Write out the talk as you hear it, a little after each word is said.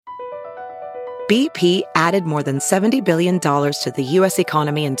BP added more than $70 billion to the U.S.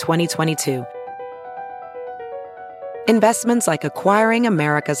 economy in 2022. Investments like acquiring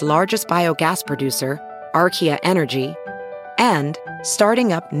America's largest biogas producer, Archaea Energy, and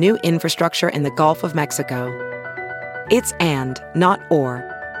starting up new infrastructure in the Gulf of Mexico. It's and, not or.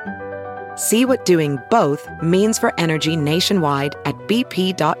 See what doing both means for energy nationwide at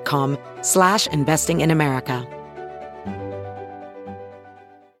bp.com/investing in America.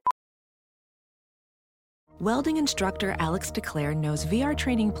 Welding instructor Alex DeClaire knows VR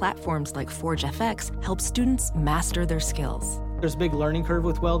training platforms like Forge FX help students master their skills. There's a big learning curve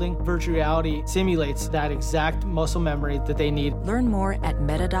with welding. Virtual reality simulates that exact muscle memory that they need. Learn more at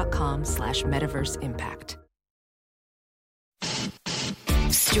meta.com/metaverseimpact.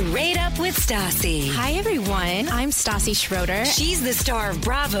 Straight Up with Stassi. Hi, everyone. I'm Stassi Schroeder. She's the star of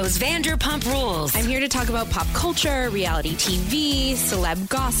Bravo's Vanderpump Rules. I'm here to talk about pop culture, reality TV, celeb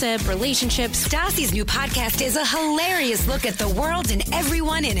gossip, relationships. Stassi's new podcast is a hilarious look at the world and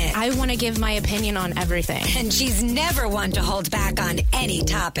everyone in it. I want to give my opinion on everything. And she's never one to hold back on any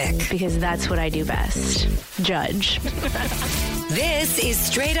topic. Because that's what I do best. Judge. This is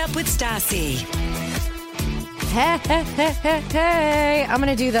Straight Up with Stassi. Hey. I'm going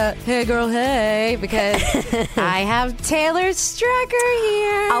to do the hey, girl, hey, because I have Taylor Strecker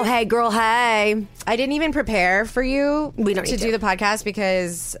here. Oh, hey, girl, hey. I didn't even prepare for you to do the podcast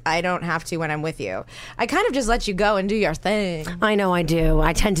because I don't have to when I'm with you. I kind of just let you go and do your thing. I know I do.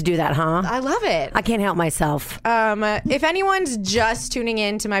 I tend to do that, huh? I love it. I can't help myself. If anyone's just tuning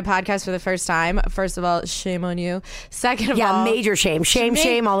in to my podcast for the first time, first of all, shame on you. Second of all... Yeah, major shame.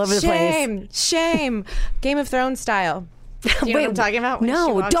 Shame all over the place. Shame. Game of Thrones style. Do you know what I'm talking about?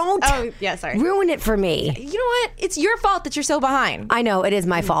 No, don't. Oh, yeah, sorry. Ruin it for me. You know what? It's your fault that you're so behind. I know, it is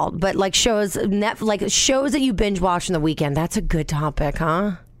my fault. But like shows that you binge watch on the weekend, that's a good topic,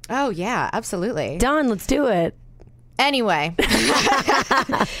 huh? Oh, yeah, absolutely. Done. Let's do it. Anyway,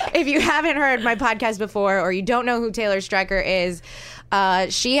 if you haven't heard my podcast before or you don't know who Taylor Strecker is,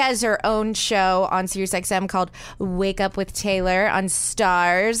 she has her own show on SiriusXM called Wake Up with Taylor on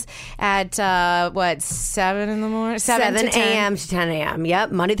Stars at, 7 in the morning? 7 a.m. to 10 a.m.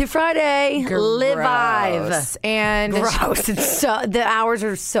 Yep, Monday through Friday. Live live. And gross. The hours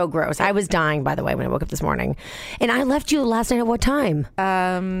are so gross. I was dying, by the way, when I woke up this morning. And I left you last night at what time?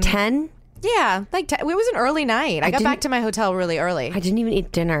 10? Yeah, it was an early night. I got back to my hotel really early. I didn't even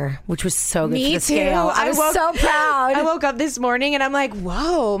eat dinner, which was so good. Me for the too. Scale. I was so proud. I woke up this morning and I'm like,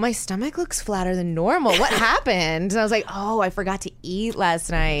 whoa, my stomach looks flatter than normal. What happened? And I was like, oh, I forgot to eat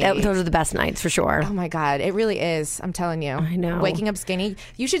last night. Those are the best nights for sure. Oh my God, it really is. I'm telling you. I know. Waking up skinny.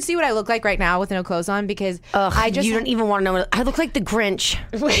 You should see what I look like right now with no clothes on because you don't even want to know. I look like the Grinch.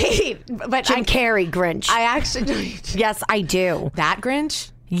 Wait, but Jim Carrey Grinch. I actually Yes, I do. That Grinch?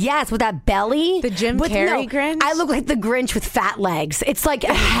 Yes, with that belly. The Jim Carrey Grinch? I look like the Grinch with fat legs. It's like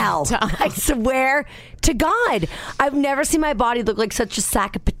hell. I swear to God. I've never seen my body look like such a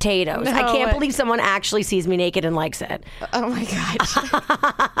sack of potatoes. No, I can't believe someone actually sees me naked and likes it. Oh my God.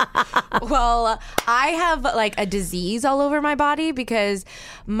 Well, I have like a disease all over my body because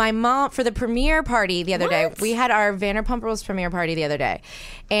my mom, for the premiere party the other day, we had our Vanderpump Rules premiere party the other day,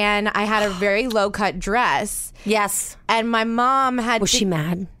 and I had a very low-cut dress. Yes. And my mom had... Was she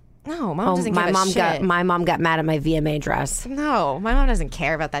mad? No, mom doesn't give a shit. My mom got mad at my VMA dress. No, my mom doesn't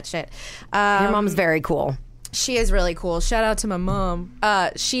care about that shit. Your mom's very cool. She is really cool. Shout out to my mom.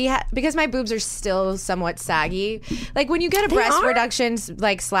 Because my boobs are still somewhat saggy. Like when you get a breast reduction,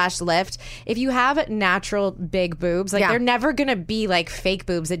 like / lift, if you have natural big boobs, like they're never gonna be like fake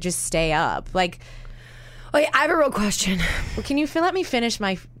boobs that just stay up. Like, wait, I have a real question. Can you let me finish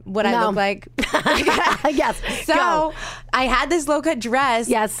what I look like? Yes. So go. I had this low cut dress.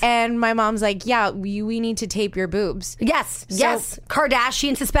 Yes. And my mom's like, yeah, we need to tape your boobs. Yes. Yes.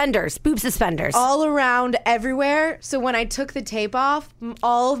 Kardashian suspenders, boob suspenders. All around everywhere. So when I took the tape off,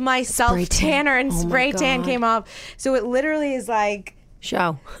 all of my self tanner and spray tan came off. So it literally is like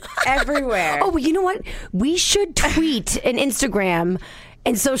show everywhere. Oh, you know what? We should tweet and Instagram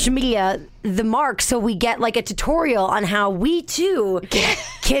and social media the mark so we get like a tutorial on how we too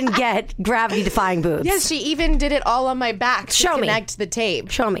can get gravity defying boobs. Yes, she even did it all on my back to connect the tape.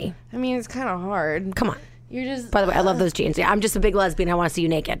 Show me. I mean, it's kind of hard. Come on. You're just... By the way, I love those jeans. Yeah, I'm just a big lesbian. I want to see you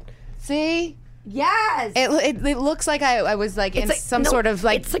naked. See? Yes. It looks like I was like in some sort of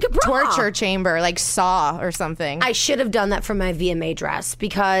like, it's like a torture chamber, like Saw or something. I should have done that for my VMA dress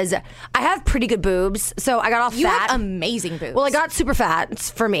because I have pretty good boobs. So I got all fat. You have amazing boobs. Well, I got super fat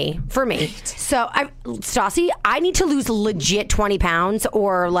for me. So Stassi, I need to lose legit 20 pounds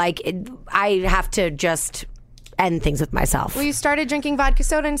or like I have to just end things with myself. Well, you started drinking vodka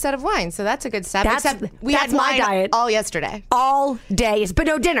soda instead of wine, so that's a good step. That's had my wine diet. all yesterday. All day, but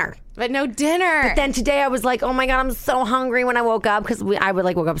no dinner. But no dinner. But then today I was like, oh my God, I'm so hungry when I woke up because I would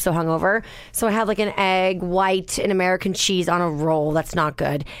like woke up so hungover. So I had like an egg, white, and American cheese on a roll. That's not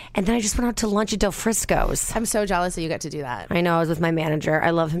good. And then I just went out to lunch at Del Frisco's. I'm so jealous that you got to do that. I know. I was with my manager. I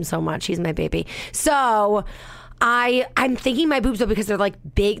love him so much. He's my baby. So I'm thinking my boobs though because they're like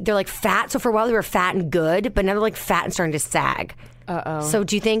big. They're like fat. So for a while they were fat and good, but now they're like fat and starting to sag. Uh-oh. So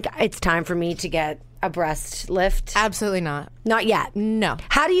do you think it's time for me to get a breast lift? Absolutely not. Not yet. No.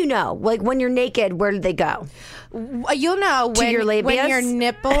 How do you know? Like when you're naked, where do they go? You'll know To your labias? when your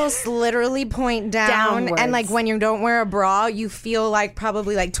nipples literally point down, Downwards. and like when you don't wear a bra, you feel like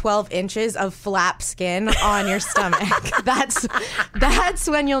probably like 12 inches of flap skin on your stomach. That's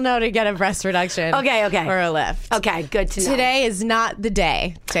when you'll know to get a breast reduction. Okay. Or a lift. Okay, good to know. Today is not the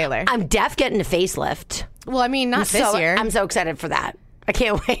day, Taylor. I'm deaf getting a facelift. Well, I mean, not this year. I'm so excited for that. I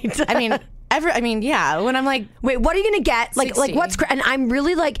can't wait. Yeah. When I'm like, wait, what are you gonna get? Like 60. what's? And I'm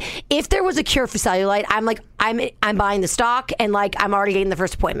really like, if there was a cure for cellulite, I'm buying the stock, and like I'm already getting the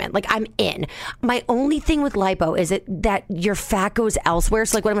first appointment. Like I'm in. My only thing with lipo is that your fat goes elsewhere.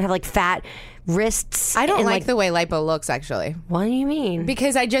 So like, what I'm gonna have like fat wrists. I don't and, like the way lipo looks actually. What do you mean?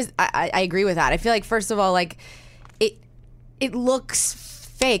 Because I agree with that. I feel like first of all, like it looks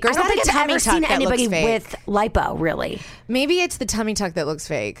fake. Or I is don't that think a I've tummy ever tuck seen that anybody looks fake? with lipo, really. Maybe it's the tummy tuck that looks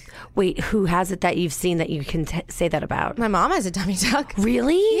fake. Wait, who has it that you've seen that you can say that about? My mom has a tummy tuck.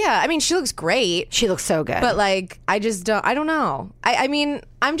 Really? Yeah, I mean, she looks great. She looks so good. But like, I don't know. I mean,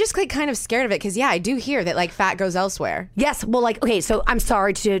 I'm just like kind of scared of it because I do hear that like fat goes elsewhere. Yes, well, like, okay, so I'm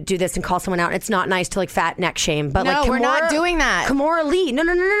sorry to do this and call someone out. It's not nice to like fat neck shame, but No, like we're not doing that. Kimora Lee, no,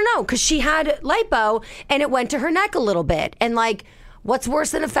 because she had lipo and it went to her neck a little bit, and like, what's worse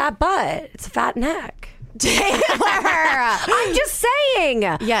than a fat butt? It's a fat neck. Taylor, I'm just saying.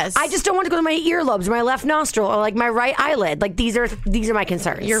 Yes. I just don't want to go to my earlobes, my left nostril, or like my right eyelid. Like these are my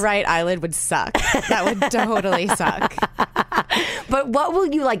concerns. your right eyelid would suck. That would totally suck. But what will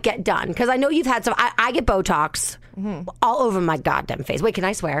you like get done? Because I know you've had some. I get Botox all over my goddamn face. Wait, can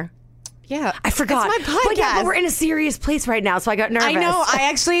I swear? Yeah, I forgot. It's my podcast. But we're in a serious place right now, so I got nervous. I know.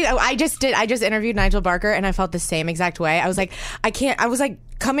 I just interviewed Nigel Barker, and I felt the same exact way. I was like, I can't. I was like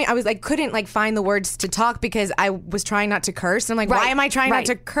couldn't like find the words to talk because I was trying not to curse. And I'm like, Right, why am I trying right. not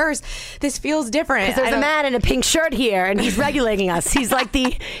to curse? This feels different. There's a man in a pink shirt here, and he's regulating us. He's like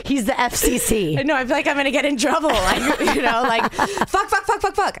he's the FCC. No, I feel like I'm gonna get in trouble. Like, like fuck.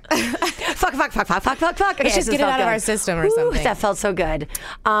 Okay, Let's just this get it felt out of good. our system or Ooh, something. That felt so good.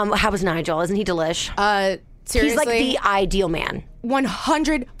 How was Nigel? Isn't he delish? Seriously, He's like the ideal man.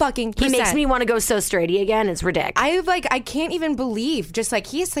 100%. He makes me want to go so straighty again. It's ridiculous. I can't even believe just like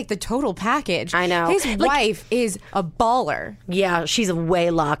he is like the total package. I know. His Like- wife is a baller. Yeah, she's a way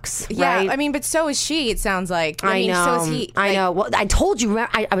luxe, Yeah, right? I mean, but so is she. It sounds like. I mean, know. So is he. I like, know. Well, I told you.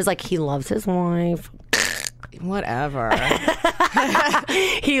 I was like, he loves his wife. Whatever.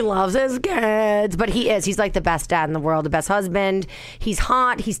 He loves his kids, but he is. He's like the best dad in the world, the best husband. He's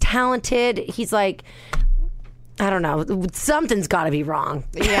hot. He's talented. He's like, I don't know. Something's got to be wrong.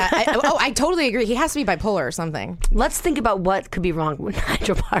 Yeah. I totally agree. He has to be bipolar or something. Let's think about what could be wrong with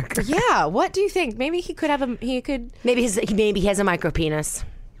Nigel Barker. Yeah. What do you think? Maybe he could have Maybe he has a micro penis,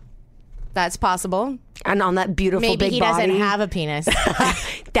 That's possible. and on that beautiful Maybe big he body, doesn't have a penis.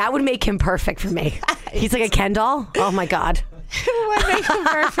 that would make him perfect for me. He's like a Ken doll. Oh my god. Would make him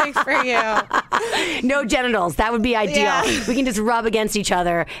perfect for you. No genitals. That would be ideal. Yeah. We can just rub against each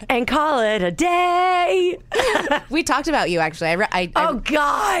other and call it a day. We talked about you actually. Oh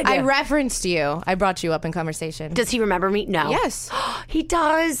God. I referenced you. I brought you up in conversation. Does he remember me? No. Yes. He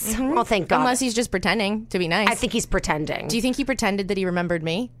does. Oh, thank God. Unless he's just pretending to be nice. I think he's pretending. Do you think he pretended that he remembered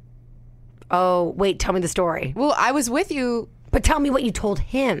me? Oh, wait. Tell me the story. Well, I was with you. But tell me what you told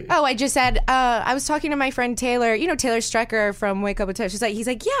him. Oh, I just said, I was talking to my friend Taylor, Taylor Strecker from Wake Up with Taylor. He's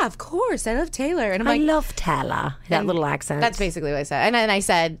like, yeah, of course, I love Taylor. And I'm I like, love Taylor. That little accent. that's basically what I said. And then I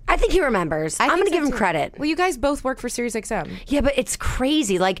said, I think he remembers. I'm going to give him too. credit. Well, you guys both work for SiriusXM. Yeah, but it's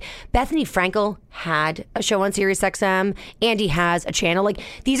crazy. Like, Bethany Frankel had a show on SiriusXM. Andy has a channel. Like,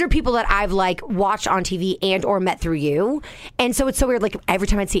 these are people that I've, like, watched on TV and or met through you. And so it's so weird. Like, every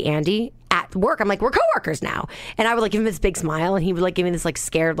time I'd see Andy at work, I'm like, we're coworkers now. And I would, like, give him this big smile, and he would, like, give me this, like,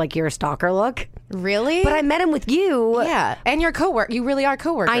 scared, like, you're a stalker look. Really? But I met him with you. Yeah. And you're coworker. You really are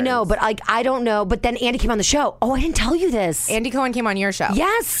coworkers. I know, but, like, I don't know. But then Andy came on the show. Oh, I didn't tell you this. Andy Cohen came on your show.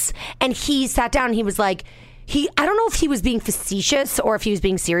 Yes. And he sat down and he was like, I don't know if he was being facetious or if he was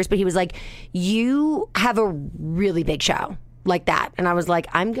being serious, but he was like, you have a really big show. like that. And I was like,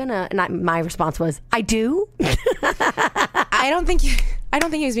 my response was, I do? I don't think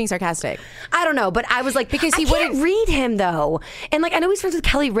he was being sarcastic. I don't know, but I was like, because I can't read him though. And like, I know he's friends with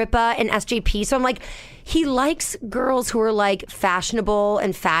Kelly Ripa and SJP, so I'm like, he likes girls who are like fashionable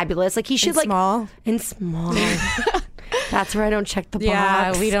and fabulous. Like he should small. That's where I don't check the box.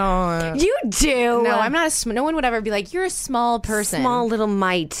 Yeah, we don't. You do. No, I'm not no one would ever be like, you're a small person. Small little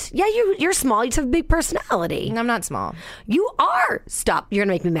mite. Yeah, you're small. You just have a big personality. I'm not small. You are. Stop. You're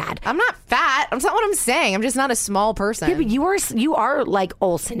going to make me mad. I'm not fat. That's not what I'm saying. I'm just not a small person. Yeah, but you are like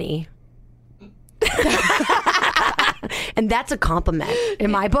Olsen-y. And that's a compliment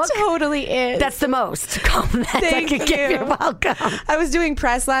in my book. It totally is. That's the most compliment I could give. You're welcome. I was doing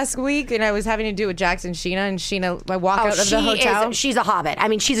press last week and I was having to do it with Jax and Sheena. And Sheena, I walk out of the hotel. She's a hobbit. I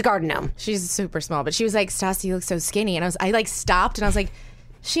mean, she's a garden gnome. She's super small, but she was like, Stassi, you look so skinny. And I like stopped and I was like,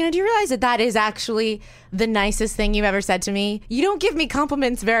 Sheena, do you realize that is actually the nicest thing you've ever said to me? You don't give me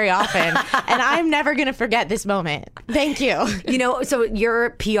compliments very often, and I'm never going to forget this moment. Thank you. You know, so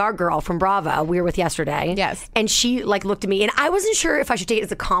your PR girl from Bravo, we were with yesterday. Yes. And she like looked at me, and I wasn't sure if I should take it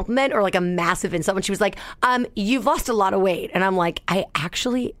as a compliment or like a massive insult. And she was like, you've lost a lot of weight. And I'm like, I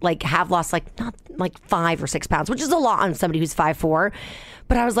actually like have lost like not like 5 or 6 pounds, which is a lot on somebody who's 5'4".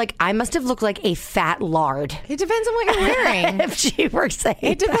 But I was like, I must have looked like a fat lard. It depends on what you're wearing. If she were saying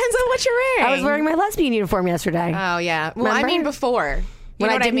it depends on what you're wearing. I was wearing my lesbian uniform yesterday. Oh, yeah. Well, Remember? I mean before. When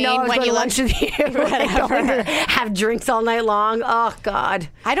I didn't know I was going to lunch with you. Going to have drinks all night long. Oh, God.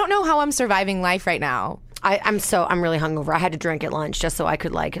 I don't know how I'm surviving life right now. I'm really hungover. I had to drink at lunch just so I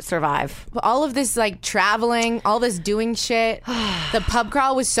could like survive. All of this like traveling, all this doing shit. The pub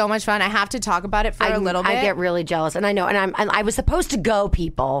crawl was so much fun. I have to talk about it for a little bit. I get really jealous, and I know, and I was supposed to go.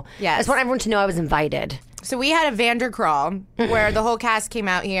 People, yes, I just want everyone to know I was invited. So we had a Vander crawl where the whole cast came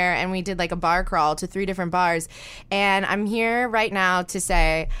out here and we did like a bar crawl to 3 different bars. And I'm here right now to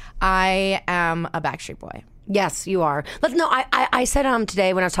say I am a Backstreet Boy. Yes, you are. I said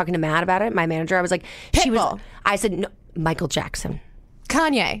today when I was talking to Matt about it, my manager, I was like, I said, no, Michael Jackson.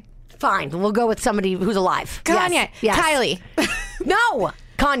 Kanye. Fine, we'll go with somebody who's alive. Kanye. Yes. Kylie. No.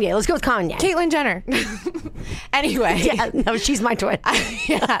 Kanye. Let's go with Kanye. Caitlyn Jenner. Anyway. Yeah, no, she's my twin.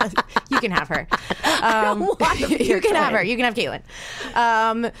 Yeah, you can have her. I don't want to be you can have her. You can have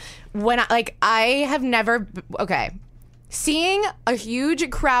Caitlyn. When I have never. Okay. Seeing a huge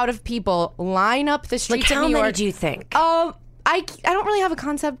crowd of people line up the streets of New York. How many do you think? I don't really have a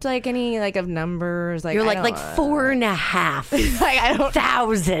concept like any like of numbers. Like you're like 4.5. Like I don't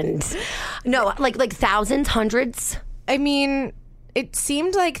 1,000. No, like thousands, hundreds. I mean, it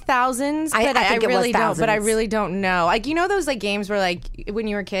seemed like thousands, but I think really it was thousands. don't. But I really don't know. Like you know those like games where like when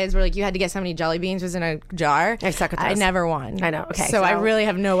you were kids, where like you had to guess how many jelly beans was in a jar. I suck at those. I never won. I know. Okay, so I really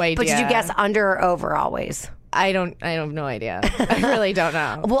have no idea. But did you guess under or over always? I have no idea. I really don't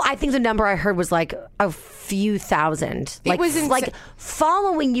know. Well, I think the number I heard was like a few thousand. Like, it was like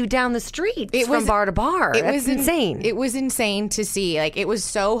following you down the street from bar to bar. It was insane. It was insane to see. Like it was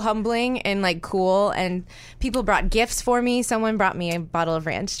so humbling and like cool. And people brought gifts for me. Someone brought me a bottle of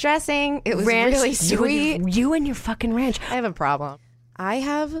ranch dressing. It was really sweet. You and your fucking ranch. I have a problem. I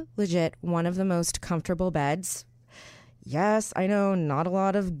have legit one of the most comfortable beds. Yes, I know not a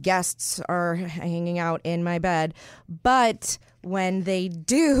lot of guests are hanging out in my bed, but when they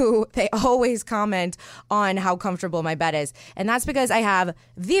do, they always comment on how comfortable my bed is. And that's because I have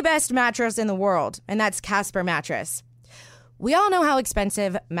the best mattress in the world, and that's Casper mattress. We all know how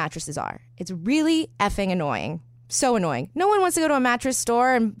expensive mattresses are. It's really effing annoying. So annoying. No one wants to go to a mattress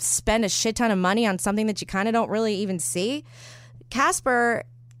store and spend a shit ton of money on something that you kind of don't really even see. Casper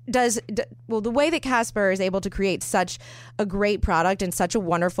the way that Casper is able to create such a great product and such a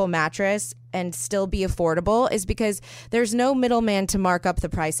wonderful mattress and still be affordable is because there's no middleman to mark up the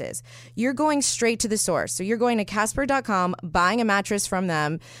prices. You're going straight to the source. So you're going to Casper.com, buying a mattress from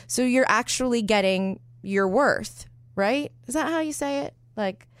them. So you're actually getting your worth, right? Is that how you say it?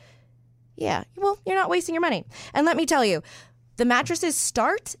 Like, yeah, well, you're not wasting your money. And let me tell you, the mattresses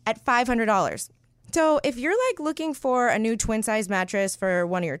start at $500. So if you're like looking for a new twin size mattress for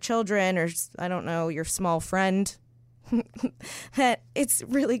one of your children or I don't know, your small friend, it's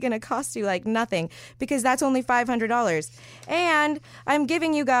really going to cost you like nothing because that's only $500. And I'm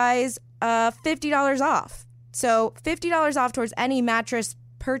giving you guys $50 off. So $50 off towards any mattress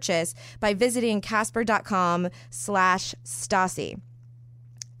purchase by visiting Casper.com/Stassi.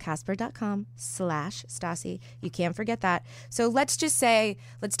 Casper.com/Stassi. You can't forget that. So let's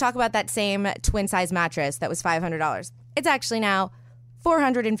talk about that same twin size mattress that was $500. It's actually now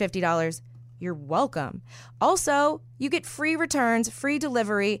 $450. You're welcome. Also, you get free returns, free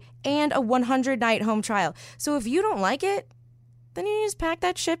delivery, and a 100-night home trial. So if you don't like it, then you just pack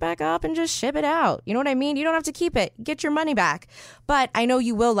that shit back up and just ship it out. You know what I mean? You don't have to keep it. Get your money back. But I know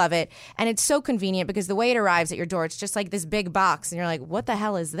you will love it. And it's so convenient because the way it arrives at your door, it's just like this big box. And you're like, what the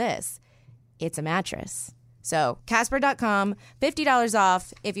hell is this? It's a mattress. So Casper.com, $50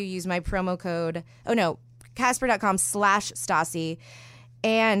 off if you use my promo code. Oh, no, Casper.com/Stassi.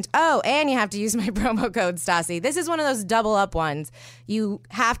 And you have to use my promo code Stassi. This is one of those double up ones. You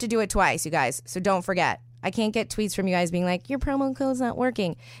have to do it twice, you guys. So don't forget. I can't get tweets from you guys being like, your promo code's not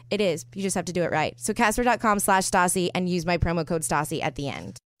working. It is. You just have to do it right. So Casper.com/Stassi and use my promo code Stassi at the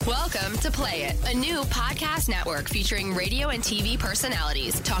end. Welcome to Play It, a new podcast network featuring radio and TV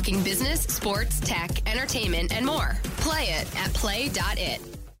personalities talking business, sports, tech, entertainment, and more. Play it at play.it.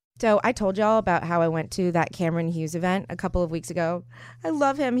 So I told y'all about how I went to that Cameron Hughes event a couple of weeks ago. I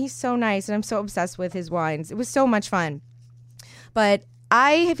love him. He's so nice, and I'm so obsessed with his wines. It was so much fun. But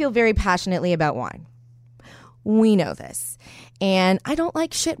I feel very passionately about wine. We know this. And I don't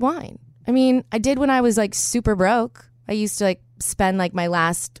like shit wine. I mean, I did when I was like super broke. I used to like spend like my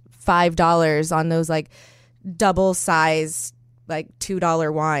last $5 on those like double size like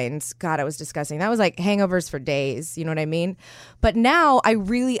 $2 wines. God, it was disgusting. That was like hangovers for days. You know what I mean? But now I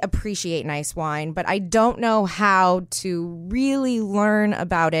really appreciate nice wine, but I don't know how to really learn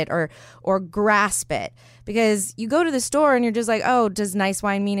about it or grasp it. Because you go to the store and you're just like, oh, does nice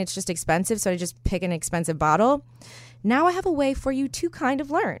wine mean it's just expensive? So I just pick an expensive bottle. Now I have a way for you to kind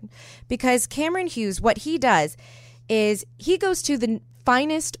of learn. Because Cameron Hughes, what he does is he goes to the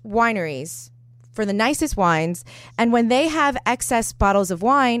finest wineries for the nicest wines. And when they have excess bottles of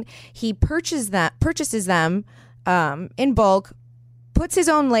wine, he purchases them in bulk, puts his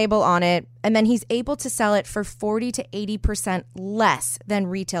own label on it, and then he's able to sell it for 40 to 80% less than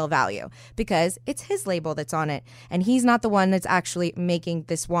retail value because it's his label that's on it, and he's not the one that's actually making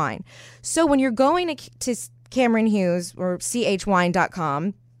this wine. So when you're going to Cameron Hughes or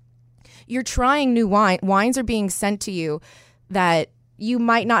chwine.com, you're trying new wine. Wines are being sent to you that you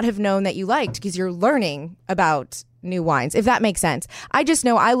might not have known that you liked because you're learning about new wines, if that makes sense. I just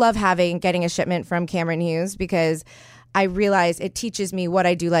know I love getting a shipment from Cameron Hughes because I realize it teaches me what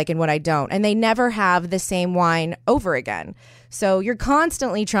I do like and what I don't. And they never have the same wine over again. So you're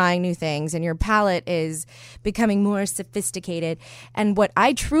constantly trying new things and your palate is becoming more sophisticated. And what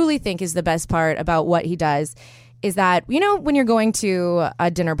I truly think is the best part about what he does is that, you know, when you're going to a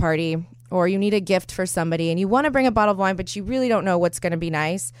dinner party or you need a gift for somebody and you want to bring a bottle of wine, but you really don't know what's going to be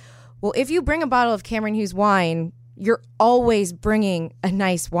nice. Well, if you bring a bottle of Cameron Hughes wine, you're always bringing a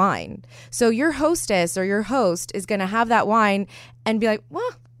nice wine. So your hostess or your host is going to have that wine and be like,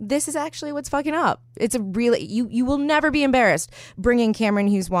 well, this is actually what's fucking up. It's a really, you will never be embarrassed bringing Cameron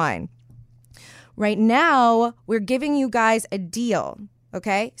Hughes wine. Right now, we're giving you guys a deal.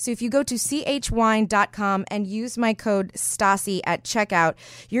 Okay, so if you go to chwine.com and use my code Stassi at checkout,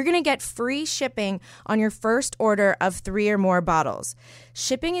 you're going to get free shipping on your first order of 3 or more bottles.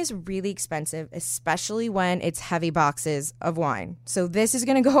 Shipping is really expensive, especially when it's heavy boxes of wine. So this is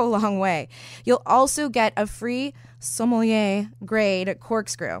going to go a long way. You'll also get a free sommelier grade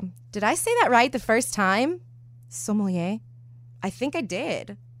corkscrew. Did I say that right the first time? Sommelier? I think I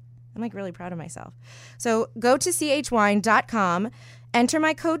did. I'm like really proud of myself. So go to chwine.com. Enter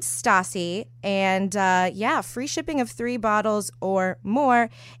my code Stassi, and free shipping of 3 bottles or more,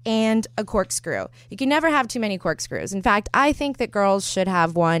 and a corkscrew. You can never have too many corkscrews. In fact, I think that girls should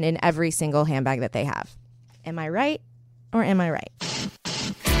have one in every single handbag that they have. Am I right, or am I right?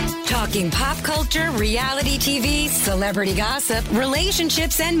 Talking pop culture, reality TV, celebrity gossip,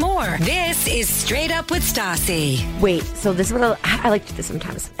 relationships, and more. This is Straight Up with Stassi. Wait, so this is what I like to do this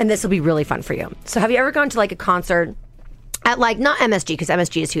sometimes, and this will be really fun for you. So have you ever gone to like a concert at like, not MSG, because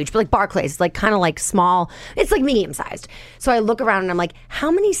MSG is huge, but like Barclays, it's like kind of like small, it's like medium sized. So I look around and I'm like,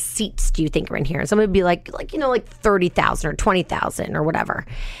 how many seats do you think are in here? And somebody would be like 30,000 or 20,000 or whatever.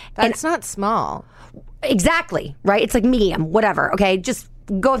 That's not small. Exactly, right? It's like medium, whatever. Okay, just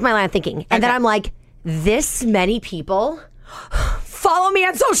go with my line of thinking. And then I'm like, this many people follow me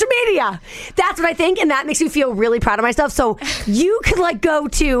on social media. That's what I think, and that makes me feel really proud of myself. So you could like go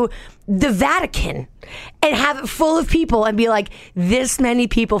to the Vatican and have it full of people and be like, this many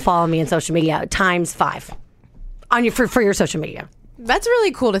people follow me on social media times 5 on your for your social media. That's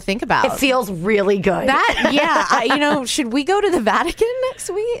really cool to think about. It feels really good. Should we go to the Vatican next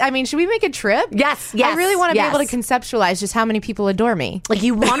week? I mean, should we make a trip? Yes. I really want to be able to conceptualize just how many people adore me. Like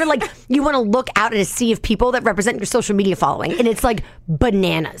you want to look out at a sea of people that represent your social media following, and it's like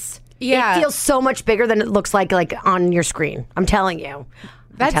bananas. Yeah. It feels so much bigger than it looks like on your screen. I'm telling you.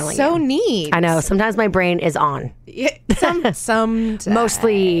 That's so neat. I know. Sometimes my brain is on. Sometimes.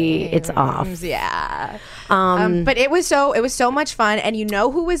 Mostly it's off. Yeah. But it was so much fun. And you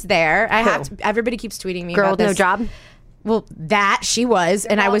know who was there? Everybody keeps tweeting me Girl about with this. no job? Well, that she was,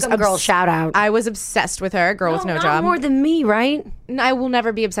 and I was girl. Shout out. I was obsessed with her. Girl with no job. More than me, right? I will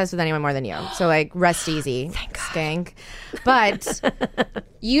never be obsessed with anyone more than you. So like, rest easy. Thank God. Stink. But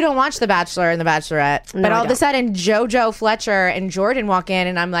you don't watch The Bachelor and The Bachelorette. But all of a sudden, JoJo Fletcher and Jordan walk in,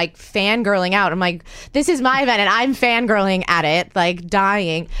 and I'm like fangirling out. I'm like, this is my event, and I'm fangirling at it, like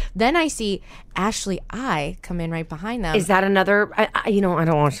dying. Then I see Ashley I come in right behind them. Is that another? I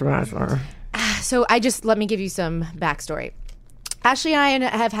don't watch The Bachelor. So let me give you some backstory. Ashley and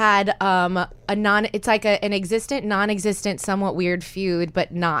I have had it's like an existent, non-existent, somewhat weird feud,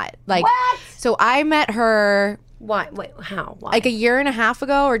 but not. Like, what? So I met her. Why? Wait, how? Why? Like a year and a half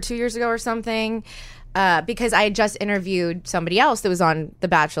ago or 2 years ago or something, because I had just interviewed somebody else that was on The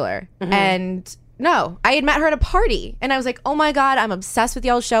Bachelor. Mm-hmm. And no, I had met her at a party, and I was like, oh my God, I'm obsessed with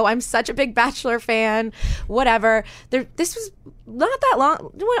y'all's show. I'm such a big Bachelor fan, whatever. This was not that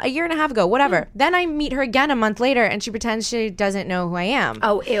long, a year and a half ago, whatever. Then I meet her again a month later, and she pretends she doesn't know who I am.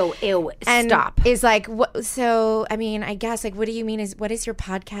 Oh, ew, and stop. Is like, what, so, I mean, I guess, like, what do you mean what is your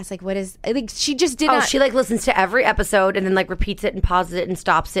podcast? Like, what is, like, she just did not. She, like, listens to every episode and then, like, repeats it and pauses it and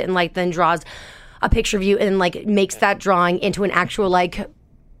stops it and, like, then draws a picture of you and, like, makes that drawing into an actual, like,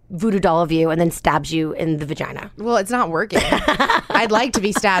 voodoo doll of you and then stabs you in the vagina. Well, it's not working. I'd like to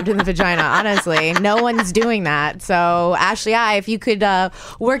be stabbed in the vagina, honestly. No one's doing that. So, Ashley if you could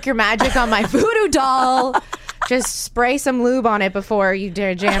work your magic on my voodoo doll, just spray some lube on it before you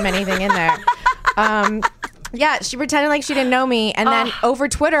dare jam anything in there. Yeah, she pretended like she didn't know me, and then over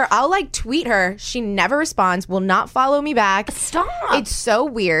Twitter, I'll like tweet her. She never responds, will not follow me back. Stop. It's so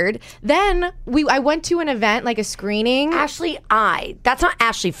weird. Then I went to an event, like a screening. Ashley that's not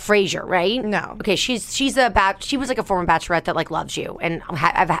Ashley Frazier, right? No. Okay, she was like a former bachelorette that like loves you, and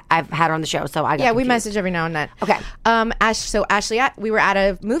I've had her on the show, so I got confused. We message every now and then. Okay. So Ashley, we were at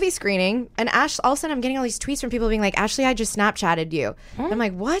a movie screening, and all of a sudden I'm getting all these tweets from people being like, Ashley, I just Snapchatted you. I'm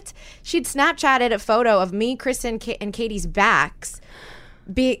like, what? She'd Snapchatted a photo of me, Kristen, and Katie's backs,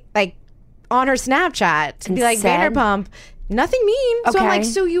 be like on her Snapchat to be like Vanderpump. Nothing mean. Okay. So I'm like,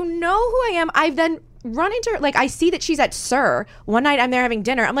 so you know who I am. I've then run into her. Like, I see that she's at Sir. One night I'm there having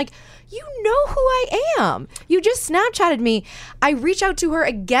dinner. I'm like, you know who I am. You just Snapchatted me. I reach out to her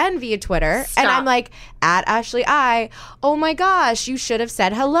again via Twitter. Stop. And I'm like, at Ashley oh my gosh, you should have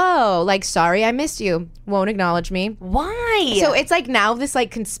said hello. Like, sorry, I missed you. Won't acknowledge me. Why? So it's like now this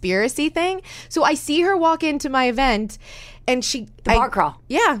like conspiracy thing. So I see her walk into my event, and the bar crawl.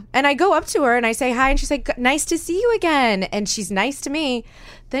 Yeah. And I go up to her and I say hi, and she's like, nice to see you again. And she's nice to me.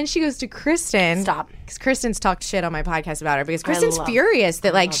 Then she goes to Kristen. Stop. Because Kristen's talked shit on my podcast about her, because Kristen's furious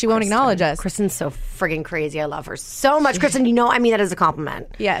that like she won't acknowledge us. Kristen's so friggin' crazy. I love her so much. Kristen, I mean that as a compliment.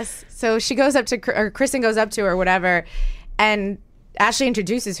 Yes. So she goes up to, or Kristen goes up to her, whatever, and Ashley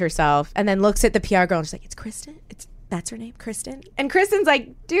introduces herself and then looks at the PR girl and she's like, it's Kristen? That's her name, Kristen? And Kristen's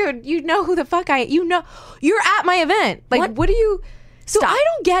like, dude, you know who the fuck you're at my event. Like, what do you... So Stop. I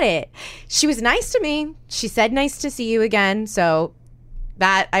don't get it. She was nice to me. She said nice to see you again. So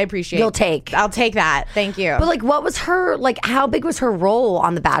that I appreciate. I'll take that. Thank you. But like, what was her, like, how big was her role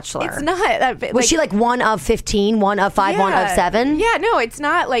on The Bachelor? It's not that big. Was she like 1 of 15, 1 of 5, 1 of 7? Yeah, no, it's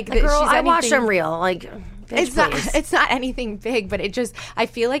not like that. Girl, she's I watched anything- Unreal. Like, bitch, it's not anything big, but it just, I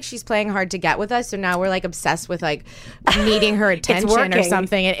feel like she's playing hard to get with us. So now we're like obsessed with like needing her attention or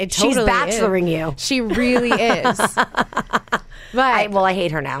something. It totally She's bacheloring is. you. She really is. But I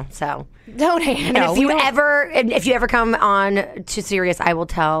hate her now. So don't hate her. And if you ever come on to Sirius, I will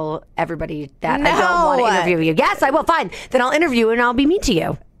tell everybody that I don't want to interview you. Yes, I will. Fine. Then I'll interview and I'll be mean to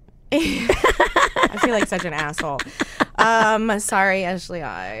you. I feel like such an asshole. Sorry, Ashley.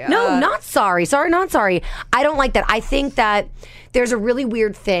 No, not sorry. Sorry, not sorry. I don't like that. I think that there's a really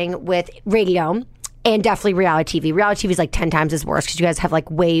weird thing with radio and definitely reality TV. Reality TV is like 10 times as worse because you guys have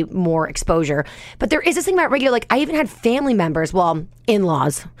like way more exposure. But there is this thing about radio. Like, I even had family members,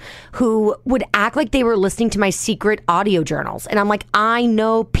 in-laws, who would act like they were listening to my secret audio journals. And I'm like, I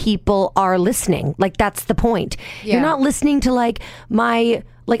know people are listening. Like, that's the point. Yeah. You're not listening to like my...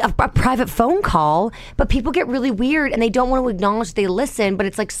 like a private phone call, but people get really weird and they don't want to acknowledge that they listen, but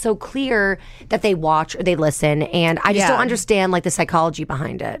it's like so clear that they watch or they listen, and I just don't understand like the psychology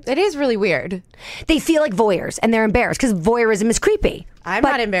behind it. It is really weird. They feel like voyeurs and they're embarrassed because voyeurism is creepy. I'm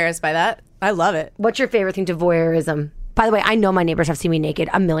not embarrassed by that. I love it. What's your favorite thing to voyeurism? By the way, I know my neighbors have seen me naked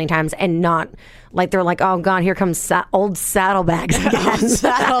a million times and not like they're like, oh God, here comes old saddlebags again.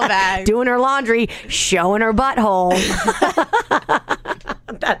 Saddlebags. Doing her laundry, showing her butthole.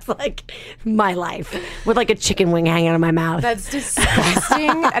 That's like my life with like a chicken wing hanging out of my mouth. That's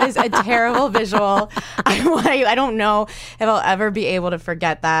disgusting. That is a terrible visual. I don't know if I'll ever be able to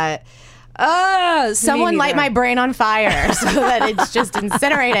forget that. Someone light my brain on fire so that it's just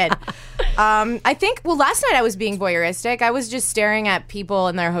incinerated. I think, last night I was being voyeuristic. I was just staring at people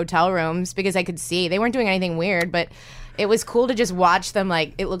in their hotel rooms because I could see. They weren't doing anything weird, but it was cool to just watch them.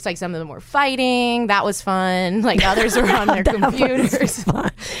 Like, it looks like some of them were fighting. That was fun. Like, others were on their computers.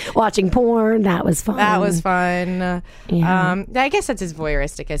 Watching porn. That was fun. That was fun. Yeah. I guess that's as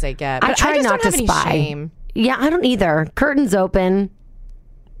voyeuristic as I get. I But try just not don't to have spy. any shame. Yeah, I don't either. Curtains open.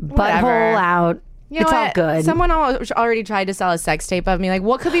 Whatever. Butthole out. You know it's all what? good. Someone already tried to sell a sex tape of me. Like,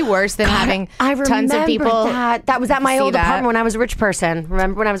 what could be worse than having I tons of people? That was at my see old that. apartment when I was a rich person.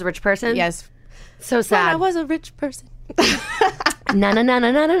 Remember when I was a rich person? Yes. So When sad. I was a rich person. Na na na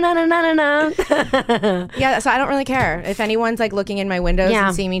na na na na na na. Yeah, so I don't really care if anyone's like looking in my windows Yeah.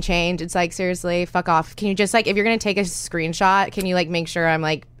 and see me change. It's like, seriously, fuck off. Can you just like, if you're gonna take a screenshot, can you like make sure I'm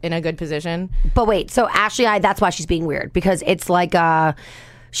like in a good position? But wait, so Ashley, that's why she's being weird, because it's like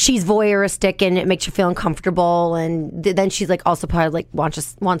she's voyeuristic and it makes you feel uncomfortable, and then she's like also probably like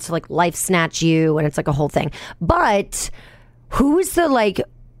wants to like life snatch you, and it's like a whole thing. But who is the like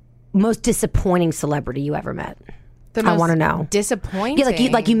most disappointing celebrity you ever met? I want to know. Disappointing. Yeah,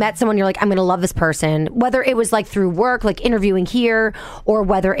 like you met someone, you're like, I'm going to love this person. Whether it was like through work, like interviewing here, or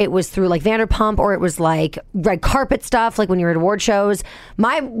whether it was through like Vanderpump, or it was like red carpet stuff, like when you were at award shows.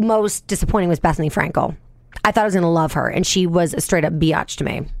 My most disappointing was Bethany Frankel. I thought I was going to love her, and she was a straight up biatch to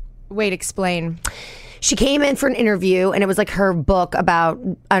me. Wait, explain. She came in for an interview, and it was like her book about,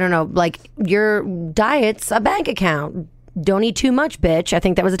 I don't know, like your diet's a bank account. Don't eat too much, bitch. I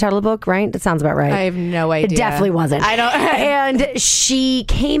think that was the title of the book, right? That sounds about right. I have no idea. It definitely wasn't. I don't. And she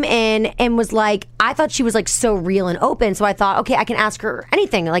came in and was like, I thought she was like so real and open. So I thought, okay, I can ask her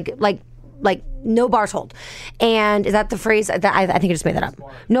anything, like no bars hold. And is that the phrase? I think I just made that up.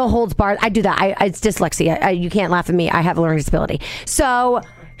 No holds barred. I do that. It's dyslexia. You can't laugh at me. I have a learning disability. So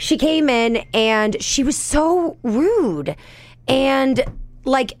she came in and she was so rude and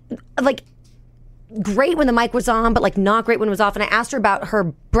like great when the mic was on, but like not great when it was off. And I asked her about her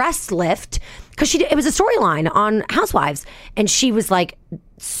breast lift because it was a storyline on Housewives, and she was like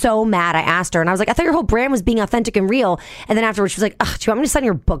so mad. I asked her, and I was like, I thought your whole brand was being authentic and real. And then afterwards, she was like, do you want me to sign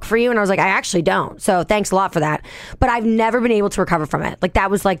your book for you? And I was like, I actually don't. So thanks a lot for that. But I've never been able to recover from it. Like,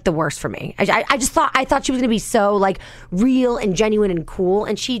 that was like the worst for me. I thought she was gonna be so like real and genuine and cool,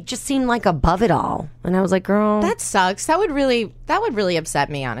 and she just seemed like above it all. And I was like, girl, That sucks. That would really upset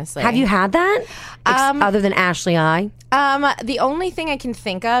me, honestly. have you had that? Other than Ashley I? The only thing I can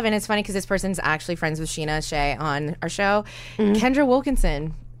think of, and it's funny because this person's actually friends with Sheena Shea on our show, Kendra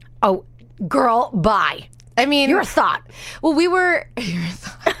Wilkinson. Oh, girl, bye. I mean, You're a thought. Well, we were. You're a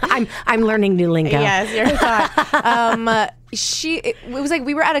thought. I'm learning new lingo. Yes, you're a thought. It was like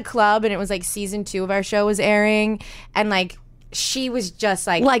we were at a club, and it was like season 2 of our show was airing, and like she was just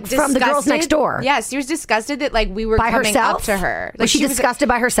like from the girls next door. Yes, she was disgusted that like we were By coming herself? up to her. Like Was she disgusted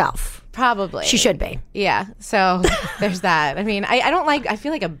by herself? Probably. She should be. Yeah. So there's that. I mean, I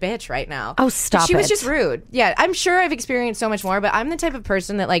feel like a bitch right now. Oh, stop She was it. just rude. Yeah. I'm sure I've experienced so much more, but I'm the type of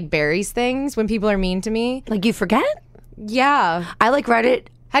person that like buries things when people are mean to me. Like, you forget? Yeah. I like Reddit.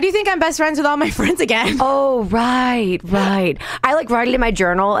 How do you think I'm best friends with all my friends again? Oh, right. I like write it in my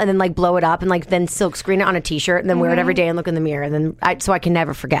journal and then like blow it up and like then silk screen it on a t-shirt and then wear it every day and look in the mirror and then so I can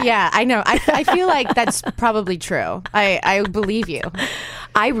never forget. Yeah, I know. I feel like that's probably true. I believe you.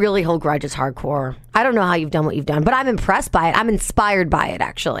 I really hold grudges hardcore. I don't know how you've done what you've done, but I'm impressed by it. I'm inspired by it,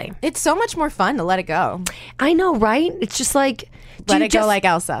 actually. It's so much more fun to let it go. I know, right? It's just like... Let it go like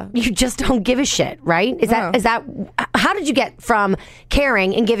Elsa. You just don't give a shit, right? Is that how did you get from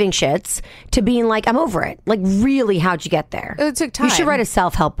caring and giving shits to being like, I'm over it? Like, really, how'd you get there? It took time. You should write a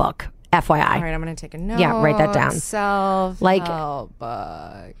self-help book, FYI. All right, I'm going to take a note. Yeah, write that down. Self-help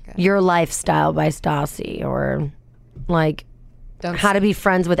book. Your Lifestyle by Stassi, or like... How to be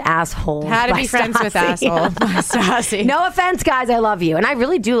friends with assholes. How to be friends with assholes by Stassi. No offense, guys. I love you. And I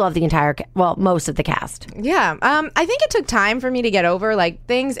really do love the entire, most of the cast. Yeah. I think it took time for me to get over like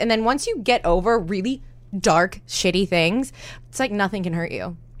things. And then once you get over really dark, shitty things, it's like nothing can hurt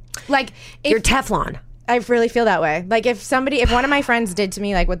you. Like, You're Teflon. I really feel that way. Like if one of my friends did to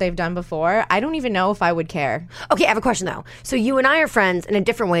me like what they've done before, I don't even know if I would care. Okay, I have a question though. So you and I are friends in a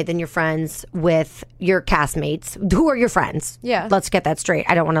different way than you're friends with your castmates. Who are your friends? Yeah. Let's get that straight.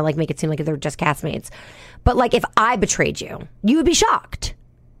 I don't want to like make it seem like they're just castmates. But like if I betrayed you, you would be shocked.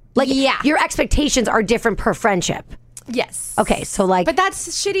 Like, yeah, your expectations are different per friendship. Yes. Okay, so like... But that's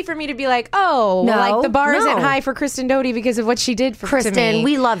shitty for me to be like, oh, No, like the bar isn't no. high for Kristen Doty because of what she did to Kristen, me.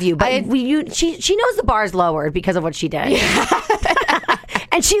 we love you, but she knows the bar's lowered because of what she did.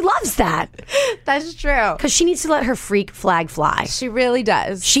 And she loves that. That's true. Because she needs to let her freak flag fly. She really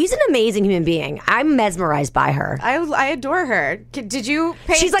does. She's an amazing human being. I'm mesmerized by her. I adore her. Did you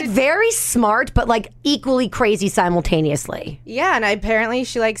pay... She's like very smart, but like equally crazy simultaneously. Yeah, and apparently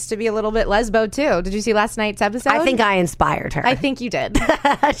she likes to be a little bit lesbo too. Did you see last night's episode? I think I inspired her. I think you did.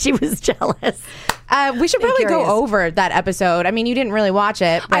 She was jealous. We should probably go over that episode. I mean, you didn't really watch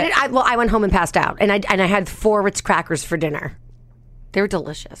it. But I went home and passed out, and I had 4 Ritz crackers for dinner. They were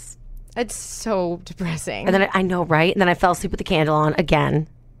delicious. It's so depressing. And then I know, right? And then I fell asleep with the candle on again.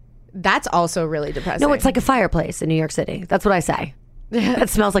 That's also really depressing. No, it's like a fireplace in New York City. That's what I say. It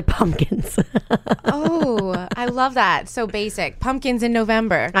smells like pumpkins. Oh, I love that. So basic. Pumpkins in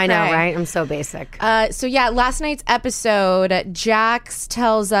November. I know, Right. right? I'm so basic. So yeah, last night's episode, Jax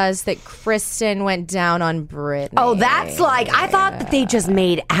tells us that Kristen went down on Brittany. Oh, that's like, I thought that they just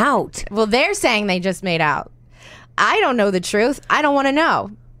made out. Well, they're saying they just made out. I don't know the truth. I don't want to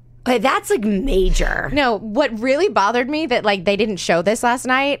know. Okay, that's like major. No, what really bothered me that like they didn't show this last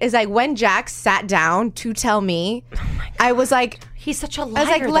night is like when Jax sat down to tell me, I was like, he's such a liar. I was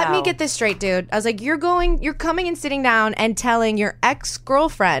like, let me though. get this straight, dude. I was like, you're coming and sitting down and telling your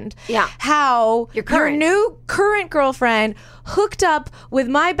ex-girlfriend how your new current girlfriend hooked up with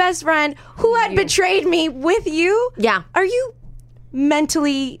my best friend who had betrayed me with you. Yeah. Are you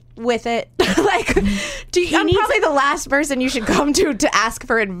mentally with it? Like, I'm probably the last person you should come to ask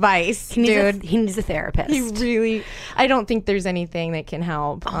for advice, dude. He needs a therapist. I don't think there's anything that can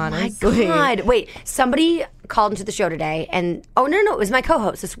help, honestly. My God. Wait, somebody called into the show today and, no, it was my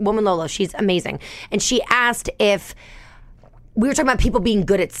co-host, this woman Lola. She's amazing. And she asked if we were talking about people being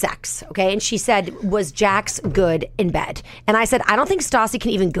good at sex, okay? And she said, was Jax good in bed? And I said, I don't think Stassi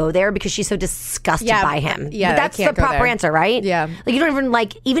can even go there because she's so disgusted by him. Yeah, but that's the proper answer, right? Yeah. Like, you don't even,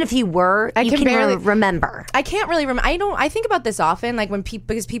 like, even if you were, you can barely remember. I can't really remember. I think about this often, like when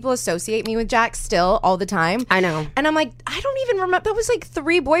because people associate me with Jax still all the time. I know. And I'm like, I don't even remember. That was like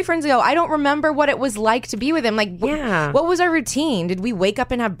 3 boyfriends ago. I don't remember what it was like to be with him. Like, what was our routine? Did we wake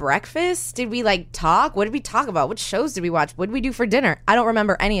up and have breakfast? Did we like talk? What did we talk about? What shows did we watch? What did we do for dinner? I don't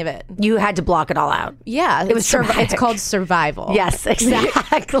remember any of it. You had to block it all out. Yeah. It was it's called survival. Yes,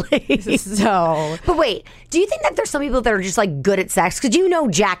 exactly. So. But wait, do you think that there's some people that are just like good at sex? Because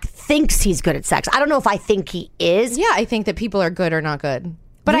Jack thinks he's good at sex. I don't know if I think he is. Yeah, I think that people are good or not good.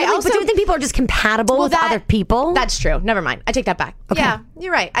 But really? I also do you think people are just compatible with other people? That's true. Never mind. I take that back. Okay. Yeah,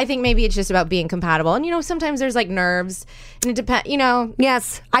 you're right. I think maybe it's just about being compatible. And sometimes there's like nerves and it depends,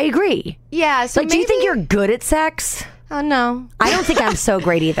 Yes, I agree. Yeah. So like, do you think you're good at sex? Oh, no. I don't think I'm so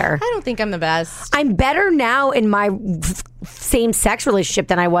great either. I don't think I'm the best. I'm better now in my same-sex relationship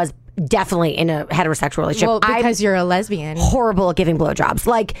than I was definitely in a heterosexual relationship. Well, because you're a lesbian. Horrible at giving blowjobs.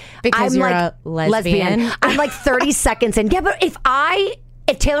 Like, because you're a lesbian. I'm like 30 seconds in. Yeah, but if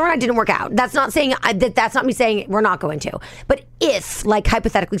Taylor and I didn't work out, that's not saying that's not me saying we're not going to. But if, like,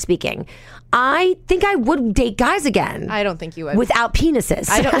 hypothetically speaking, I think I would date guys again. I don't think you would. Without penises.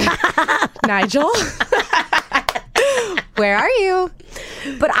 I don't. Nigel? Where are you?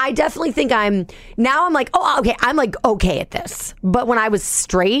 But I definitely think I'm like, I'm like okay at this. But when I was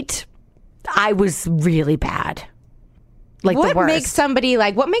straight, I was really bad. Like, what the worst. makes somebody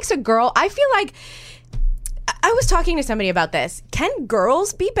like, what makes a girl, I feel like, I was talking to somebody about this. Can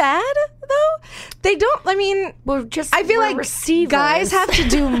girls be bad though? They don't. I mean, I feel like receivers. Guys have to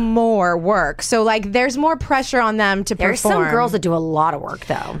do more work. So like, there's more pressure on them to perform. There's some girls that do a lot of work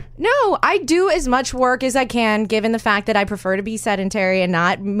though. No, I do as much work as I can, given the fact that I prefer to be sedentary and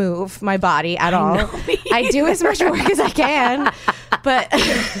not move my body at all. I do as much work as I can. But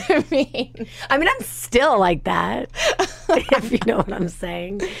I mean, I'm still like that. If you know what I'm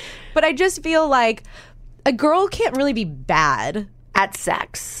saying. But I just feel like a girl can't really be bad at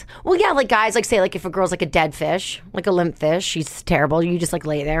sex. Well, yeah, like guys, like say, like if a girl's like a dead fish, like a limp fish, she's terrible. You just like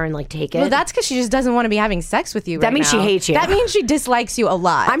lay there and like take it. Well, that's because she just doesn't want to be having sex with you. That means she hates you. That means she dislikes you a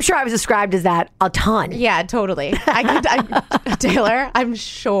lot. I'm sure I was described as that a ton. Yeah, totally. Taylor, I'm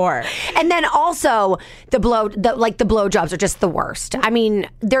sure. And then also the blowjobs are just the worst. I mean,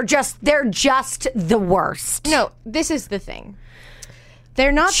 they're just the worst. No, this is the thing.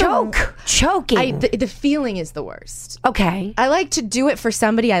 They're not choking. The feeling is the worst. Okay. I like to do it for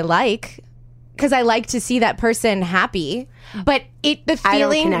somebody I like. because I like to see that person happy. But the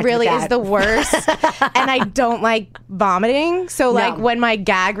feeling connect really with is that. the worst. And I don't like vomiting. So like when my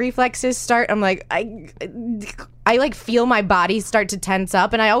gag reflexes start, I'm like, I like feel my body start to tense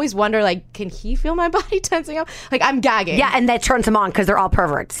up. And I always wonder, like, can he feel my body tensing up? Like, I'm gagging. Yeah, and that turns them on because they're all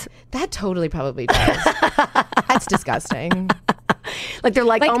perverts. That totally probably does. That's disgusting. Like they're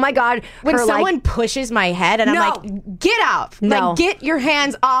like, oh my God. When her, someone like, pushes my head and I'm No. like, get out. No. Like, get your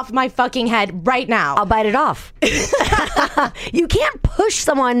hands off my fucking head right now. I'll bite it off. You can't push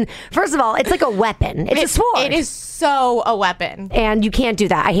someone. First of all, it's like a weapon. It's a sword. It is so a weapon. And you can't do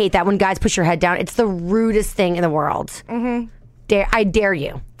that. I hate that when guys push your head down. It's the rudest thing in the world. Mm-hmm. I dare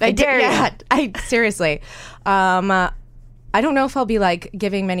you. I dare you. Yeah, seriously. I don't know if I'll be like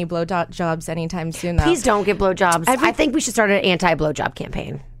giving many blowjobs anytime soon, though. Please don't give blowjobs. I think we should start an anti-blowjob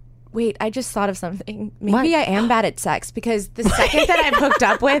campaign. Wait, I just thought of something. Maybe I am bad at sex because the second that I've hooked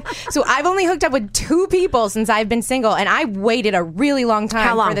up with, so I've only hooked up with 2 people since I've been single, and I waited a really long time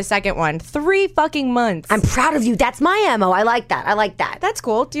How long? for the second one. 3 fucking months. I'm proud of you. That's my MO. I like that. That's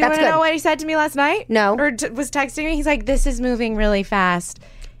cool. Do you want to know what he said to me last night? No. Or was texting me? He's like, this is moving really fast.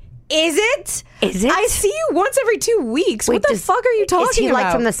 Is it? Is it? I see you once every 2 weeks. Wait, what the fuck are you talking about? Is he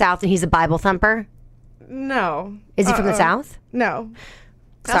like from the South and he's a Bible thumper? No. Is he from the South? No.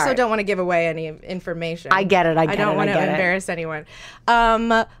 I Sorry. also don't want to give away any information. I get it. I don't want to embarrass anyone.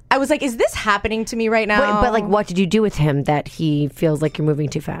 I was like, is this happening to me right now? But like, what did you do with him that he feels like you're moving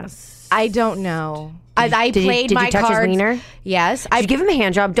too fast? I don't know. I played did my you touch cards. his wiener? Yes. Did you give him a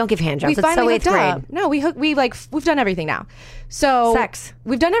hand job? Don't give hand jobs. We That's so finally 8th hooked grade. up. No, we've done everything now. So Sex.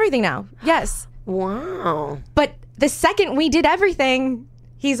 We've done everything now. Yes. Wow. But the second we did everything,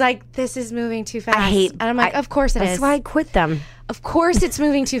 he's like, this is moving too fast. And I'm like, of course it is. That's why I quit them. Of course it's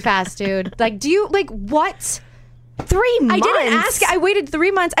moving too fast, dude. Like, do you, like, what? 3 months. I didn't ask. I waited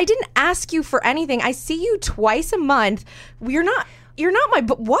 3 months. I didn't ask you for anything. I see you twice a month. You're not my,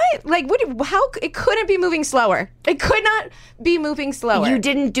 but what? Like, how, it couldn't be moving slower. It could not be moving slower.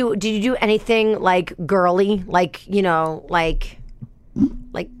 Did you do anything like girly? Like, you know, like,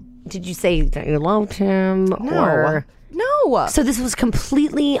 did you say that you loved him? No. So this was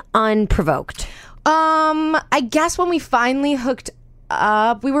completely unprovoked. I guess when we finally hooked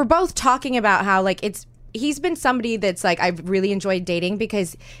up, we were both talking about how like he's been somebody that's like I've really enjoyed dating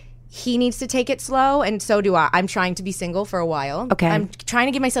because he needs to take it slow and so do I. I'm trying to be single for a while. Okay. I'm trying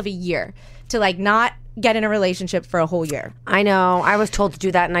to give myself a year to like not get in a relationship for a whole year. I know. I was told to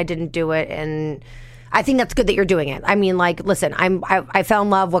do that and I didn't do it, and I think that's good that you're doing it. I mean, like, listen, I fell in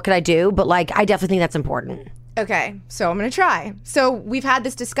love. What could I do? But like, I definitely think that's important. Okay, so I'm gonna try. So we've had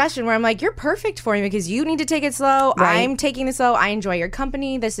this discussion where I'm like, you're perfect for me because you need to take it slow. Right. I'm taking it slow. I enjoy your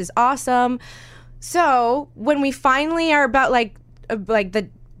company. This is awesome. So when we finally are about like the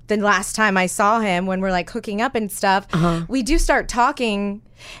last time I saw him when we're like hooking up and stuff, we do start talking.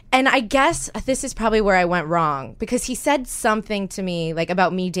 And I guess this is probably where I went wrong because he said something to me like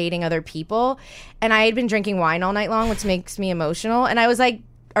about me dating other people. And I had been drinking wine all night long, which makes me emotional. And I was like,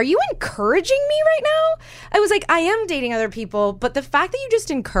 are you encouraging me right now? I was like, I am dating other people, but the fact that you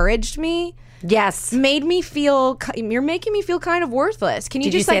just encouraged me Yes. made me feel, you're making me feel kind of worthless. Can you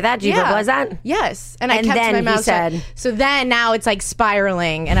Did you just say like, that? Did you verbalize that? Yes. And I And kept then my he mouth shut. said- So then now it's like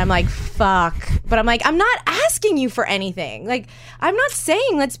spiraling and I'm like, fuck. But I'm like, I'm not asking you for anything. Like, I'm not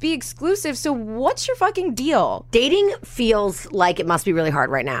saying let's be exclusive. So what's your fucking deal? Dating feels like it must be really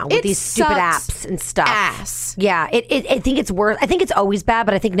hard right now with It these stupid sucks apps and stuff. ass. Yeah, I think it's worse. I think it's always bad,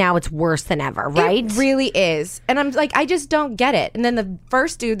 but I think now it's worse than ever, right? It really is. And I'm like, I just don't get it. And then the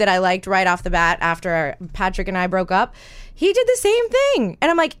first dude that I liked right off the bat after Patrick and I broke up, he did the same thing. And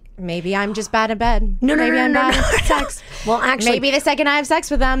I'm like, maybe I'm just bad in bed. Maybe I'm bad at sex. Well, actually, maybe the second I have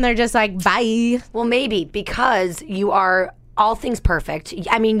sex with them, they're just like, bye. well, maybe because you are all things perfect.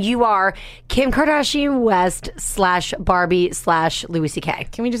 I mean, you are Kim Kardashian West / Barbie / Louis C.K.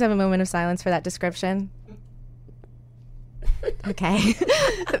 Can we just have a moment of silence for that description? Okay.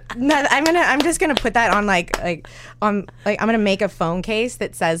 No, I'm just gonna put that on I'm gonna make a phone case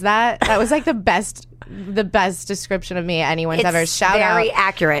that says that. That was like the best description of me anyone's ever. Shout very out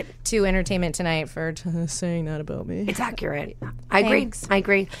accurate. to Entertainment Tonight for saying that about me. It's accurate. I agree. Thanks. I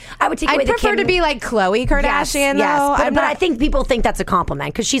agree. I would take away I'd the prefer Kim. to be like Khloe Kardashian, yes, though. but I think people think that's a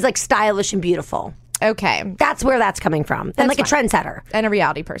compliment because she's like stylish and beautiful. Okay. That's where that's coming from, and like a trendsetter. And a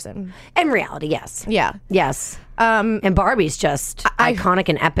reality person. In reality, yes. Yeah. Yes. And Barbie's just iconic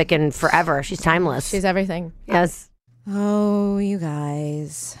and epic and forever. She's timeless. She's everything. Yes. Oh, you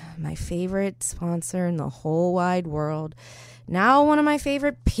guys. My favorite sponsor in the whole wide world. Now one of my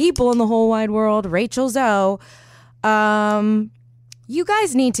favorite people in the whole wide world, Rachel Zoe. You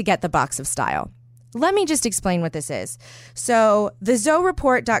guys need to get the box of style. Let me just explain what this is. So,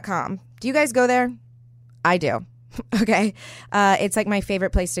 thezoreport.com. Do you guys go there? I do. Okay. It's like my favorite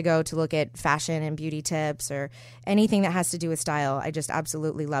place to go to look at fashion and beauty tips or anything that has to do with style. I just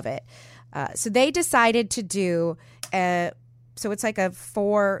absolutely love it. So they decided to do, so it's like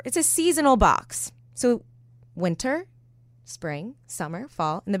it's a seasonal box. So winter, spring, summer,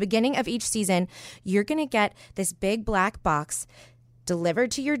 fall. In the beginning of each season, you're going to get this big black box delivered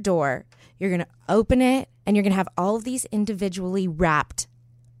to your door. You're going to open it and you're going to have all of these individually wrapped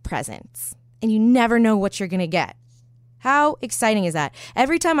presents. And you never know what you're going to get. How exciting is that?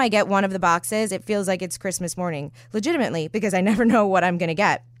 Every time I get one of the boxes, it feels like it's Christmas morning, legitimately, because I never know what I'm going to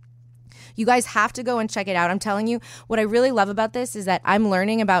get. You guys have to go and check it out. I'm telling you, what I really love about this is that I'm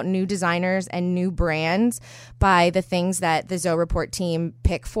learning about new designers and new brands by the things that the Zoe Report team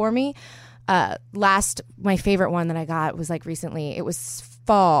pick for me. My favorite one that I got was like recently, it was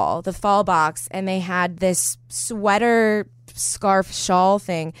the fall box, and they had this sweater, scarf, shawl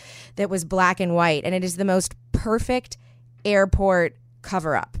thing that was black and white, and it is the most perfect airport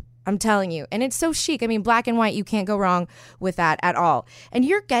cover-up. I'm telling you. And it's so chic. I mean, black and white, you can't go wrong with that at all. And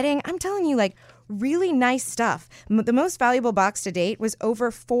you're getting, I'm telling you, like, really nice stuff. The most valuable box to date was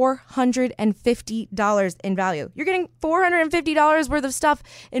over $450 in value. You're getting $450 worth of stuff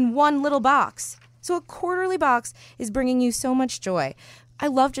in one little box. So a quarterly box is bringing you so much joy. I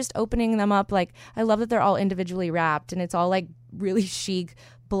love just opening them up. Like, I love that they're all individually wrapped, and it's all like really chic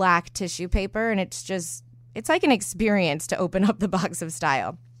black tissue paper. And it's like an experience to open up the box of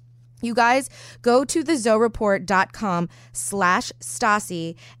style. You guys, go to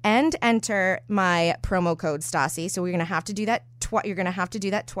thezoreport.com/Stassi and enter my promo code Stassi. So we're going to have to do that. You're going to have to do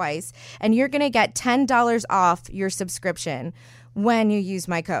that twice. And you're going to get $10 off your subscription when you use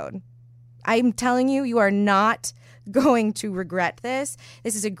my code. I'm telling you, you are not going to regret this.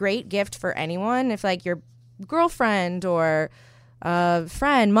 This is a great gift for anyone. If like your girlfriend or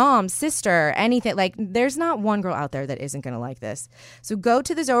friend, mom, sister, anything, like there's not one girl out there that isn't going to like this. So go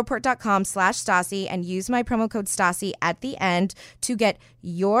to thezoreport.com/Stassi and use my promo code Stassi at the end to get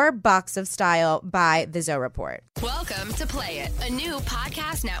your box of style by the Zoe Report. Welcome to Play It, a new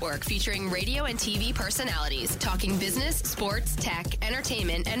podcast network featuring radio and TV personalities talking business, sports, tech,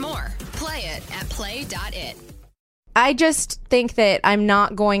 entertainment, and more. Play it at play.it. I just think that I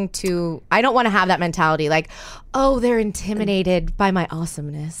don't want to have that mentality like, oh, they're intimidated by my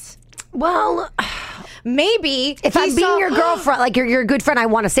awesomeness. Well, maybe if I'm being your girlfriend, like you're a good friend, I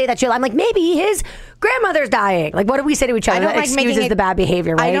want to say that to you. I'm like, maybe his grandmother's dying. Like, what do we say to each other? That excuses the bad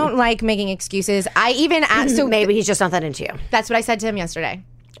behavior, right? I don't like making excuses. I even asked, so maybe he's just not that into you. That's what I said to him yesterday.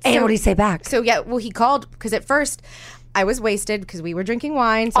 And what did he say back? So yeah, well, he called because at first I was wasted because we were drinking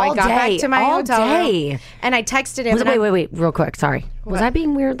wine. So I got back to my hotel room and I texted him. Wait, real quick. Sorry. What? Was I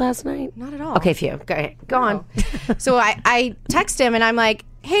being weird last night? Not at all. Okay, phew. Go on. So I text him and I'm like,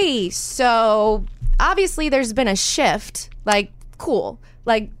 hey, so obviously there's been a shift. Like, cool.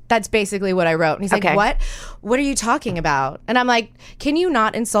 Like, that's basically what I wrote. And he's like, what? What are you talking about? And I'm like, can you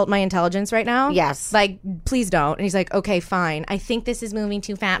not insult my intelligence right now? Yes. Like, please don't. And he's like, okay, fine. I think this is moving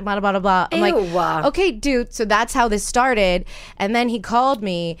too fast, blah, blah, blah, blah. I'm like, okay, dude. So that's how this started. And then he called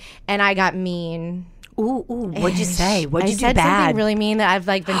me and I got mean. Ooh, what'd you say? What'd you do bad? I said something really mean that I've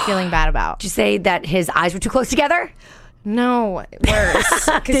like been feeling bad about. Did you say that his eyes were too close together? No, worse.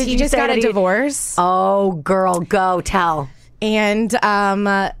 Because he just got a divorce. Oh, girl, go tell. And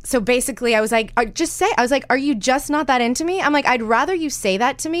so basically I was like, are you just not that into me? I'm like, I'd rather you say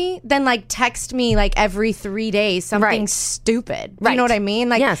that to me than like text me like every 3 days something stupid. Do you know what I mean?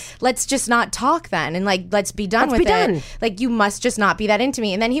 Like, let's just not talk then. And like, let's be done with it. Like, you must just not be that into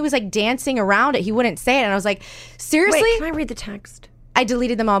me. And then he was like dancing around it. He wouldn't say it. And I was like, seriously? Wait, can I read the text? I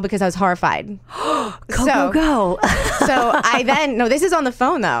deleted them all because I was horrified. Go. So I then, no, this is on the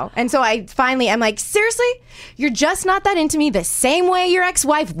phone though. And so I'm like, seriously? You're just not that into me the same way your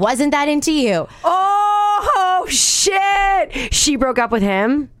ex-wife wasn't that into you. Oh, shit. She broke up with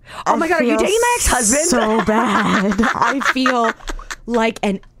him? Oh my God, are you dating my ex-husband? So bad. I feel like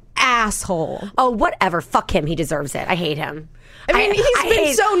an asshole. Oh, whatever. Fuck him. He deserves it. I hate him. I mean, he's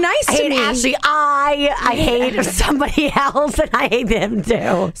been so nice to me. Ashley, I hate somebody else, and I hate him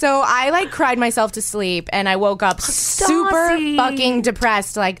too. So I like cried myself to sleep, and I woke up super fucking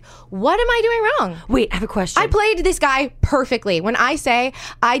depressed. Like, what am I doing wrong? Wait, I have a question. I played this guy perfectly. When I say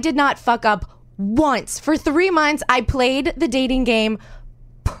I did not fuck up once for 3 months, I played the dating game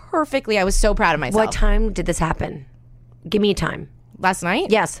perfectly. I was so proud of myself. What time did this happen? Give me a time. Last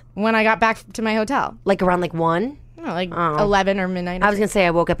night? Yes. When I got back to my hotel. Like around like 1? Like 11 or midnight. I was going to say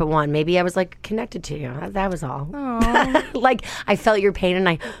I woke up at 1. Maybe I was like connected to you. That was all. Like I felt your pain and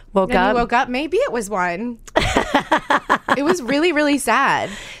I woke up. You woke up? Maybe it was 1. It was really, really sad.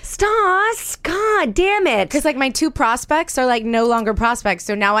 Stas, God damn it. Because like my 2 prospects are like no longer prospects.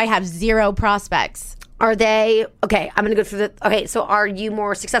 So now I have 0 prospects. Are they, okay, I'm going to go through okay, so are you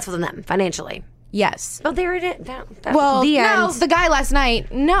more successful than them financially? Yes. Oh, there it is. Well, the no, end. the guy last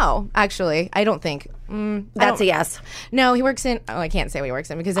night, no, actually, I don't think. That's a yes. No, he works in, I can't say what he works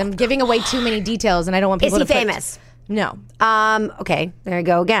in because I'm giving away too many details and I don't want people to. Is he to famous? No. Okay, there you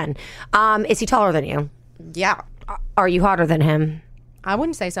go again. Is he taller than you? Yeah. Are you hotter than him? I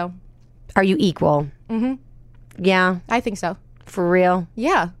wouldn't say so. Are you equal? Mm-hmm. Yeah. I think so. For real?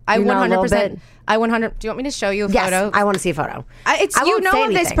 Yeah. I 100%. I 100. Do you want me to show you a photo? Yes, I want to see a photo. You know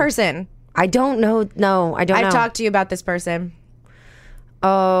of this person. I don't know. No, I don't know. I've talked to you about this person.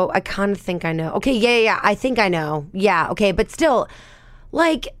 Oh, I kind of think I know. Okay, yeah. I think I know. Yeah, okay, but still,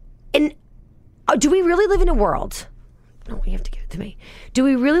 like, do we really live in a world? No, you have to give it to me. Do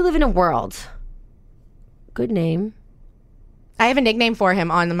we really live in a world? Good name. I have a nickname for him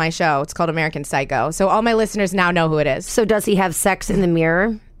on my show. It's called American Psycho. So all my listeners now know who it is. So does he have sex in the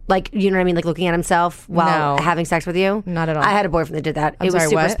mirror? Like, you know what I mean? Like looking at himself while having sex with you? Not at all. I had a boyfriend that did that. It was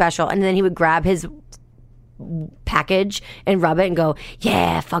super special. And then he would grab his package and rub it and go,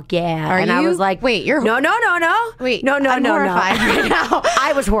 yeah, fuck yeah. I was like, wait, you're no. Wait, no. I'm horrified right now.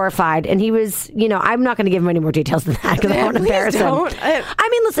 I was horrified, and he was, I'm not going to give him any more details than that because I won't embarrass him. I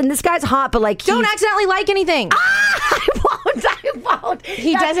mean, listen, this guy's hot, but like, don't accidentally like anything. I won't.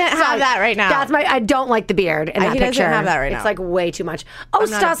 He doesn't have that right now. That's I don't like the beard in that he picture. Doesn't have that right now. It's like way too much. Oh,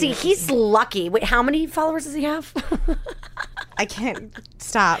 Stassi, he's lucky. Wait, how many followers does he have? I can't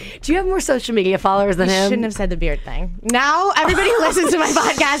stop. Do you have more social media followers than him? Shouldn't have said the beard thing. Now everybody who listens to my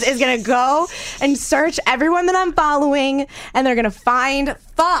podcast is going to go and search everyone that I'm following, and they're going to find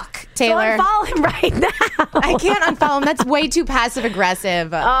Taylor. So unfollow him right now. I can't unfollow him. That's way too passive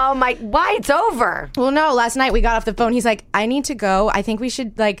aggressive. Oh my! Why? It's over. Well, no. Last night we got off the phone. He's like, "I need to go. I think we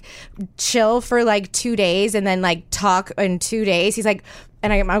should like chill for like 2 days and then like talk in 2 days." He's like.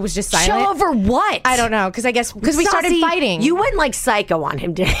 And I was just silent. Chill over what? I don't know. Because I guess because we started fighting. You went like psycho on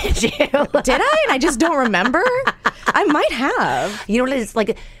him, didn't you? Did I? And I just don't remember. I might have. You know what it is?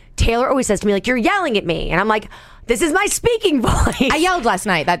 Like Taylor always says to me, like, you're yelling at me. And I'm like, this is my speaking voice. I yelled last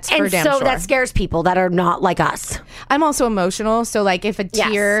night. That's for damn sure. And so that scares people that are not like us. I'm also emotional. So like if a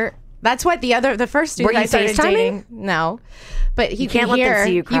tear... That's what the first dude I started dating. No. But you can't let them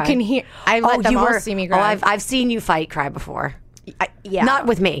see you cry. You can hear... I let them all see me cry. I've seen you cry before. Yeah. Not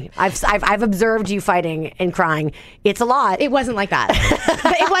with me. I've observed you fighting and crying. It's a lot. It wasn't like that.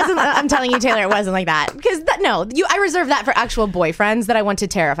 It wasn't. I'm telling you, Taylor, it wasn't like that. Because I reserve that for actual boyfriends that I want to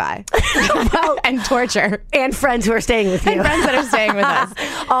terrify and torture, and friends who are staying with you, and friends that are staying with us.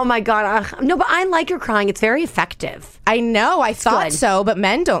 Oh my god, no, but I like your crying. It's very effective. I know. I thought so, but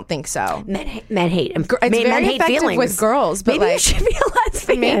men don't think so. Men hate. It's very effective feelings with girls. But maybe you should be a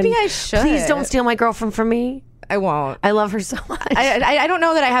lesbian. Maybe I should. Please don't steal my girlfriend from me. I won't. I love her so much. I don't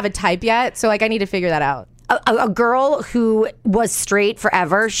know that I have a type yet, so like I need to figure that out. A girl who was straight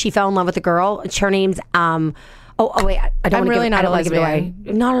forever. She fell in love with a girl. Her name's Oh wait, I don't. I'm really not a lesbian.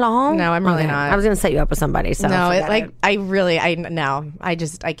 Not at all. No, I'm really not. I was gonna set you up with somebody. So no, I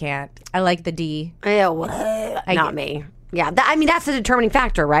can't. I like the D. Not me. Yeah, that's a determining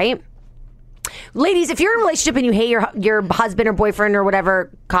factor, right? Ladies, if you're in a relationship and you hate your husband or boyfriend or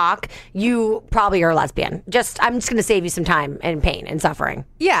whatever cock, you probably are a lesbian. I'm just going to save you some time and pain and suffering.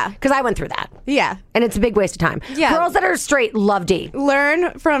 Yeah. Because I went through that. Yeah. And it's a big waste of time. Yeah. Girls that are straight love D.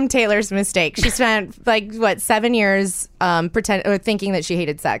 Learn from Taylor's mistake. She spent 7 years thinking that she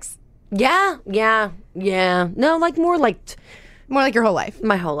hated sex. Yeah. No, more like your whole life.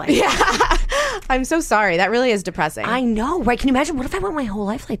 My whole life. Yeah. I'm so sorry. That really is depressing. I know, right? Can you imagine? What if I went my whole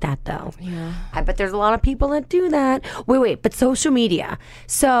life like that, though? Yeah. I bet there's a lot of people that do that. Wait, but social media.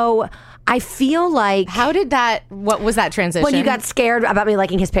 So I feel like... What was that transition? When you got scared about me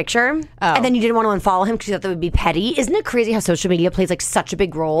liking his picture, and then you didn't want to unfollow him because you thought that would be petty. Isn't it crazy how social media plays such a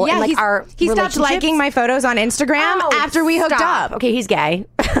big role in our he stopped liking my photos on Instagram after we hooked up. Okay, he's gay.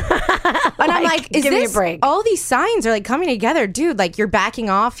 And I'm like, give me a break. All these signs are coming together, dude. You're backing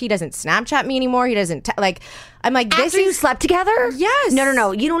off. He doesn't Snapchat me anymore. He doesn't I'm like, after you slept together? Yes.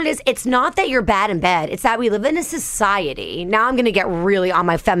 No. You know what it is? It's not that you're bad in bed. It's that we live in a society. Now I'm going to get really on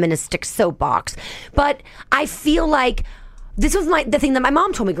my feministic soapbox. But I feel like This was the thing that my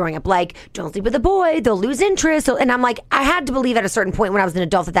mom told me growing up, like, don't sleep with a boy, they'll lose interest. And I'm like, I had to believe at a certain point when I was an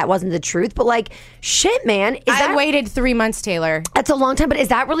adult that wasn't the truth. But like, shit, man. I waited 3 months, Taylor. That's a long time, but is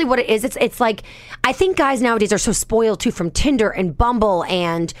that really what it is? It's like, I think guys nowadays are so spoiled too from Tinder and Bumble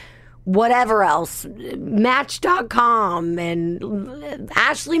and whatever else, Match.com and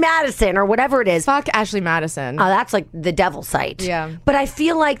Ashley Madison or whatever it is. Fuck Ashley Madison. Oh, that's like the devil site. Yeah. But I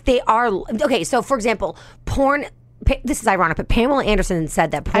feel like they are, okay, so for example, porn, this is ironic, but Pamela Anderson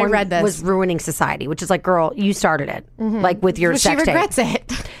said that porn was ruining society, which is like, girl, you started it, like with your sex tape. She regrets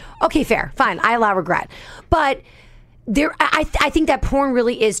it. Okay, fair, fine, I allow regret. But I think that porn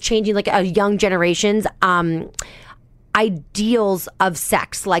really is changing like a young generation's ideals of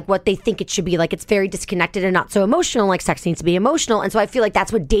sex, like what they think it should be. Like it's very disconnected and not so emotional, like sex needs to be emotional. And so I feel like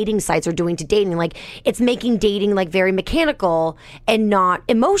that's what dating sites are doing to dating. Like it's making dating like very mechanical and not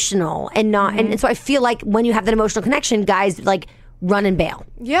emotional and not and so I feel like when you have that emotional connection, guys like run and bail.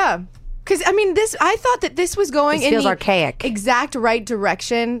 Yeah. Because, I mean, I thought that this was going in the archaic. Exact right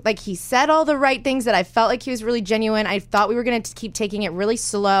direction. Like, he said all the right things that I felt like he was really genuine. I thought we were going to keep taking it really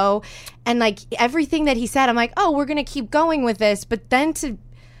slow. And, like, everything that he said, I'm like, oh, we're going to keep going with this. But then to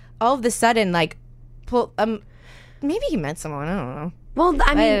all of a sudden, like, maybe he met someone. I don't know. Well,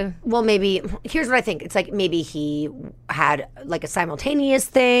 I mean, maybe, here's what I think. It's like maybe he had, like, a simultaneous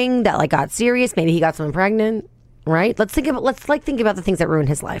thing that, like, got serious. Maybe he got someone pregnant, right? Let's think about the things that ruined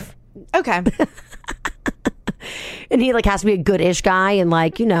his life. Okay. And he like has to be a good-ish guy and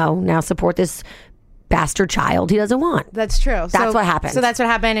like, you know, now support this bastard child he doesn't want. That's true. That's what happened. So that's what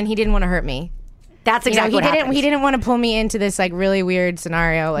happened, and he didn't want to hurt me. That's exactly what happened. He didn't want to pull me into this like really weird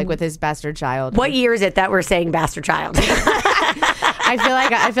scenario like with his bastard child. What year is it that we're saying bastard child?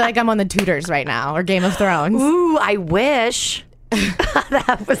 I feel like I'm on the Tudors right now or Game of Thrones. Ooh, I wish.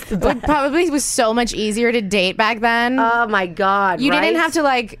 That was the best. It probably was so much easier to date back then. Oh my God. You didn't have to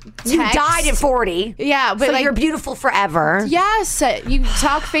like text. You died at 40. Yeah, but so like, you're beautiful forever. Yes. You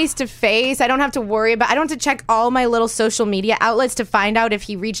talk face to face. I don't have to worry about, I don't have to check all my little social media outlets to find out if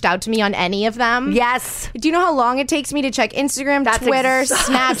he reached out to me on any of them. Yes. Do you know how long it takes me to check Instagram, Twitter,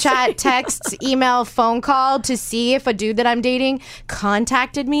 Snapchat, texts, email, phone call to see if a dude that I'm dating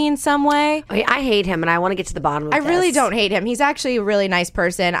contacted me in some way? I hate him and I want to get to the bottom of this. I really don't hate him. He's actually a really nice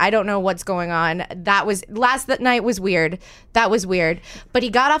person. I don't know what's going on. That night was weird. That was weird. But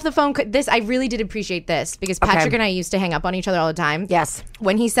he got off the phone. I really did appreciate this because Patrick and I used to hang up on each other all the time. Yes.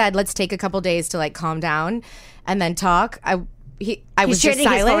 When he said, let's take a couple days to like calm down and then talk, I was just silent.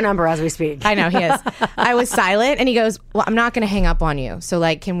 He's his phone number as we speak. I know he is. I was silent and he goes, well, I'm not going to hang up on you. So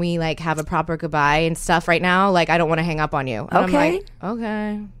like, can we like have a proper goodbye and stuff right now? Like, I don't want to hang up on you. And okay. I'm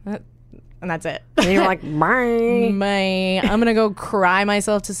like, okay. And that's it. And you're like, bye. Bye. I'm going to go cry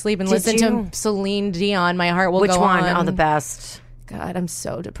myself to sleep and listen to Celine Dion. My heart will Which go on. Which one? Oh, the best. God, I'm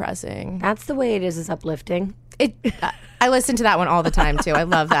so depressing. That's the way it is uplifting. I listen to that one all the time, too. I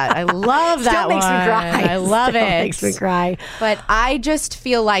love that. I love that one. Still makes me cry. I love it. Makes me cry. But I just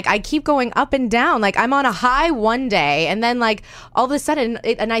feel like I keep going up and down. Like I'm on a high one day and then like all of a sudden,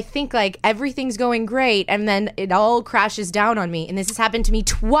 and I think like everything's going great and then it all crashes down on me. And this has happened to me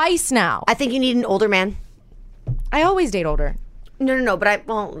twice now. I think you need an older man. I always date older. No, but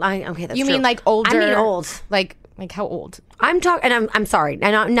okay, that's You true. mean like older? I mean old. Like how old? I'm talking, and I'm sorry,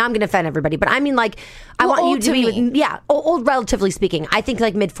 and now I'm going to offend everybody, but I mean like, I want you to be with, old relatively speaking. I think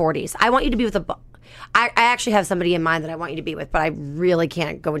like mid-40s. I want you to be with I actually have somebody in mind that I want you to be with, but I really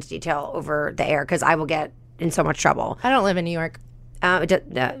can't go into detail over the air because I will get in so much trouble. I don't live in New York.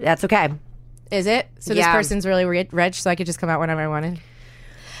 That's okay. Is it? So this person's really rich, so I could just come out whenever I wanted?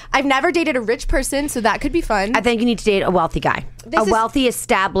 I've never dated a rich person, so that could be fun. I think you need to date a wealthy guy. Wealthy,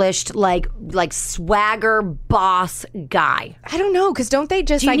 established, like swagger boss guy. I don't know, because don't they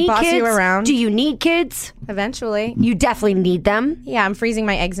just like boss you around? Do you need kids? Eventually. You definitely need them. Yeah, I'm freezing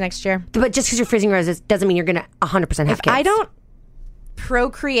my eggs next year. But just because you're freezing your eggs doesn't mean you're going to 100% have kids. I don't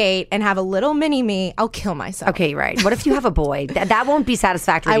procreate and have a little mini me, I'll kill myself. Okay, right. What if you have a boy? That won't be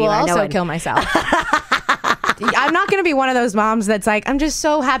satisfactory. I will also kill myself. I'm not going to be one of those moms that's like, I'm just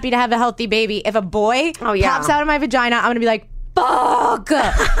so happy to have a healthy baby. If a boy pops out of my vagina, I'm going to be like, fuck.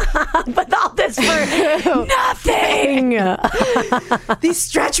 But all this for nothing. These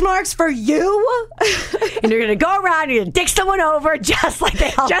stretch marks for you? And you're going to go around and you're going to dick someone over just like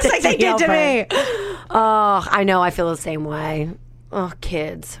they did to me. Oh, I know. I feel the same way. Oh,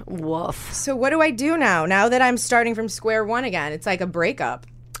 kids. Woof. So what do I do now that I'm starting from square one again? It's like a breakup.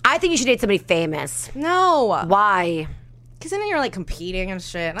 I think you should date somebody famous. No. Why? Because then you're like competing and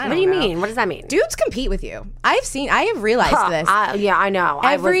shit. What do you mean? What does that mean? Dudes compete with you. I have realized this. Yeah, I know.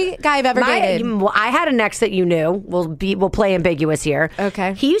 Every guy I've ever dated. I had an ex that you knew. We'll play ambiguous here.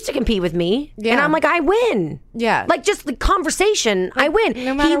 Okay. He used to compete with me, Yeah. and I'm like, I win. Yeah. Like just the conversation, I win.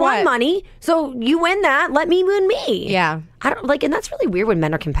 no matter he won what. money, so you win that. Let me win me. Yeah. I don't like, and that's really weird when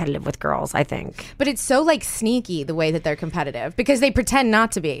men are competitive with girls. I think. But it's so like sneaky the way that they're competitive because they pretend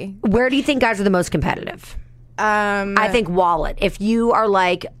not to be. Where do you think guys are the most competitive? I think wallet. If you are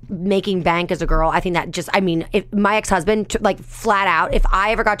like making bank as a girl, I think that just, I mean, if my ex-husband, like flat out, if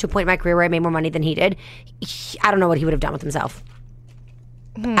I ever got to a point in my career where I made more money than he did, I don't know what he would have done with himself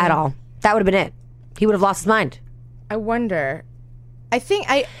at all. That would have been it. He would have lost his mind. I wonder.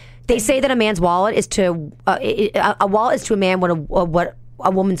 They say that a man's wallet is to, a wallet is to a man what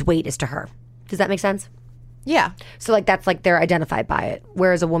a woman's weight is to her. Does that make sense? Yeah. So like that's like they're identified by it,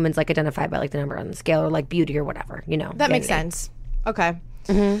 whereas a woman's like identified by like the number on the scale or like beauty or whatever, you know. That makes sense. Okay.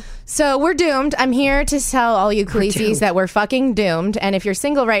 So we're doomed. I'm here to tell all you Khaleesi's that we're fucking doomed. And if you're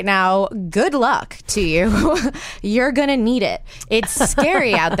single right now, good luck to you. You're gonna need it. It's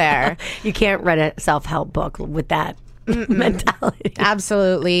scary out there. You can't read a self-help book with that mentality.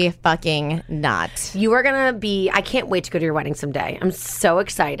 Absolutely fucking not. You are gonna be. I can't wait to go to your wedding someday. I'm so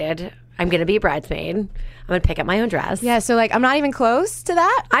excited. I'm gonna be a bridesmaid. I'm gonna pick up my own dress. Yeah, so like I'm not even close to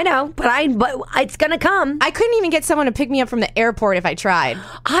that. I know, but it's gonna come. I couldn't even get someone to pick me up from the airport if I tried.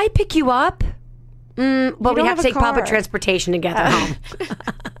 I pick you up. But we don't have to have a take public car. transportation to get home.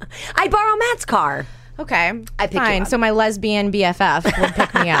 I borrow Matt's car. Okay, I pick you fine. up. So my lesbian BFF would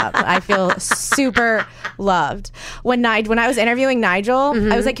pick me up. I feel super loved. When I was interviewing Nigel,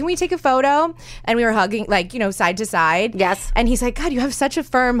 I was like, "Can we take a photo?" And we were hugging, like, you know, side to side. Yes. And he's like, "God, you have such a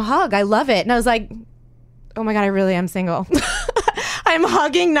firm hug. I love it." And I was like, "Oh my God, I really am single." I'm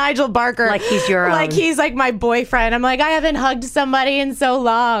hugging Nigel Barker Like he's your own. like he's like my boyfriend. I'm like, I haven't hugged somebody in so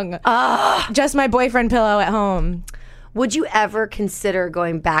long. Just my boyfriend pillow at home. Would you ever consider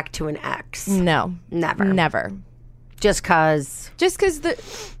going back to an ex? No, Never. Just because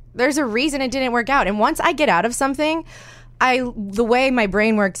there's a reason it didn't work out. And once I get out of something, the way my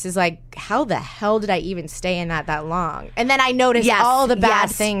brain works is like, how the hell did I even stay in that long? And then I notice all the bad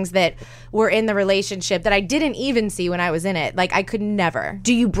things that were in the relationship that I didn't even see when I was in it. Like I could never.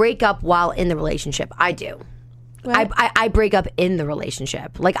 Do you break up while in the relationship? I do. I break up in the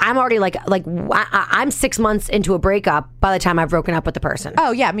relationship. Like I'm already like I'm 6 months into a breakup by the time I've broken up with the person.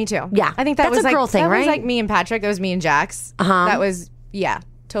 Oh yeah, me too. Yeah. I think that That's was a like, girl thing, that right? was like me and Patrick. That was me and Jax. That was, yeah,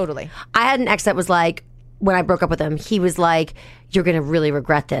 totally. I had an ex that was like, when I broke up with him, he was like, "You're gonna really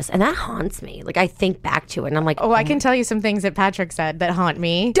regret this," and that haunts me. Like I think back to it, and I'm like, Oh, I can tell you some things that Patrick said that haunt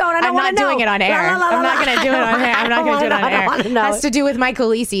me. I don't I'm wanna not doing know. it on air. I'm not going to do it on air. I'm not going to do it on I don't air. wanna know. Has to do with my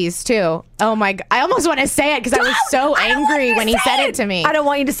Khaleesi's too. Oh my God. I almost want to say it because I was so angry when he said it to me. I don't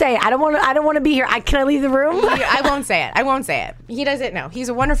want you to say it. I don't want to be here. Can I leave the room? I won't say it. I won't say it. He doesn't know. He's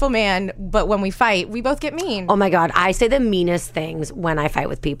a wonderful man, but when we fight, we both get mean. Oh my God, I say the meanest things when I fight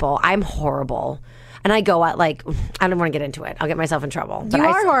with people. I'm horrible. And I go out like, I don't want to get into it. I'll get myself in trouble. But You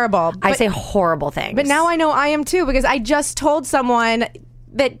are horrible. I say horrible things. But now I know I am too because I just told someone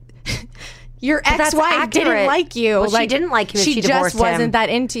that your that's ex-wife didn't accurate. like you. Well, she didn't like him if she just divorced him. wasn't that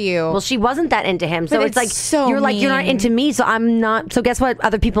into you. Well, she wasn't that into him. So But it's like, it's so you're like, you're not mean. into me, so I'm not. So guess what?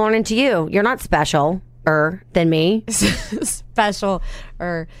 Other people aren't into you. You're not special-er than me.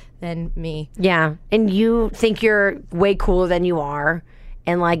 Special-er than me. Yeah. And you think you're way cooler than you are.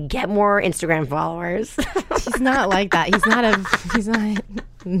 And like get more Instagram followers. He's not like that. He's not.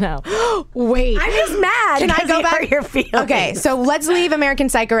 No. Wait. I'm just mad. Can I go back? Your feelings. Okay, so let's leave American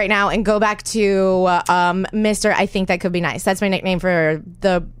Psycho right now and go back to Mr. I Think That Could Be Nice. That's my nickname for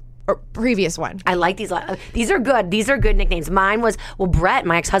the previous one. I like these. These are good. These are good nicknames. Mine was, Brett,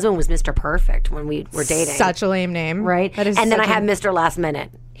 my ex-husband, was Mr. Perfect when we were dating. Such a lame name. Right? That is and then I such had Mr. Last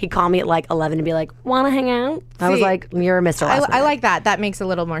Minute. He'd call me at like 11 and be like, "Want to hang out?" I was like, "You're a Mr. Last Minute." I like that. That makes a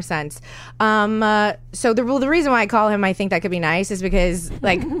little more sense. So the reason why I call him I Think That Could Be Nice is because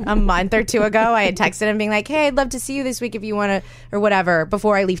like a month or two ago I had texted him being like, "Hey, I'd love to see you this week if you want to," or whatever,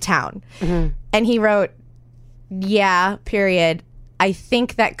 before I leave town. And he wrote, "Yeah, period. I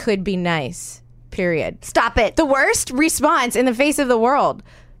think that could be nice. Period." Stop it. The worst response in the face of the world.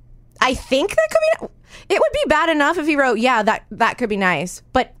 I think that could be. It would be bad enough if he wrote, "Yeah, that could be nice,"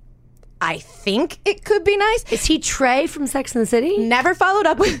 but I think it could be nice. Is he Trey from Sex and the City? Never followed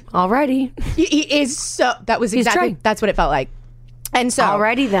up with. Alrighty. He is so. That was exactly. Trey. That's what it felt like. And so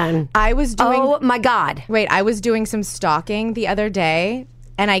Alrighty then. I was doing. Oh my God. Wait, I was doing some stalking the other day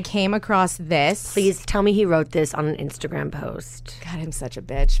and I came across this. Please tell me he wrote this on an Instagram post. God, I'm such a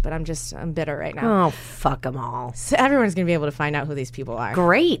bitch, but I'm bitter right now. Oh, fuck them all. So everyone's going to be able to find out who these people are.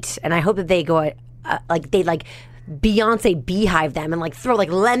 Great. And I hope that they go, they Beyonce beehive them and throw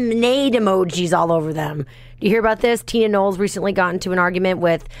lemonade emojis all over them. Do you hear about this? Tina Knowles recently got into an argument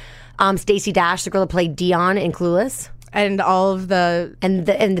with Stacey Dash, the girl that played Dion in Clueless. And all of the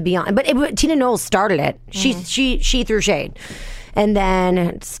Beyond. But Tina Knowles started it. She threw shade. And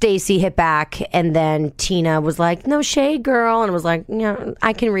then Stacey hit back, and then Tina was like, "No shade, girl," and was like, "Yeah,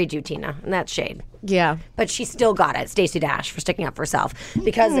 I can read you, Tina," and that's shade. Yeah, but she still got it, Stacey Dash, for sticking up for herself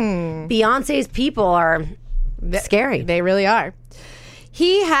because Beyonce's people are scary. They really are.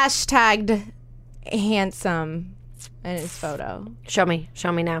 He hashtagged handsome in his photo. Show me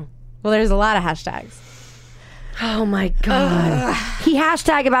now. Well, there's a lot of hashtags. Oh my God. He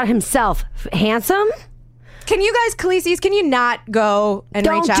hashtagged about himself. Handsome? Can you guys, Khaleesi's, can you not go and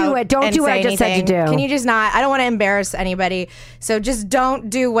reach out? Don't do what I just said to do. Can you just not? I don't want to embarrass anybody. So just don't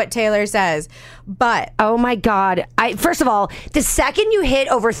do what Taylor says. But oh my God. First of all, the second you hit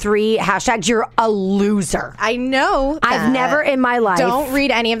over 3 hashtags, you're a loser. I know. I've never in my life. Don't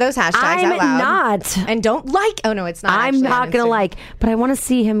read any of those hashtags out loud. I'm not. And don't like. Oh no, it's not. I'm not going to like, but I want to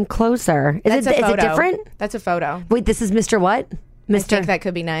see him closer. Is it different? That's a photo. Wait, this is Mr. what? I think that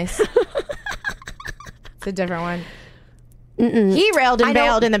could be nice. It's a different one. He railed and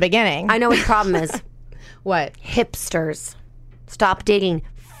bailed in the beginning. I know what the problem is. What? Hipsters. Stop dating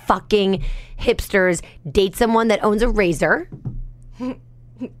fucking hipsters. Date someone that owns a razor.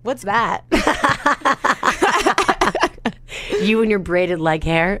 What's that? You and your braided leg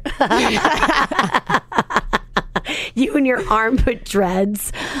hair. You and your armpit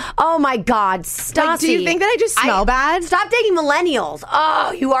dreads. Oh my God, Stassi. Do you think that I just smell bad? Stop dating millennials.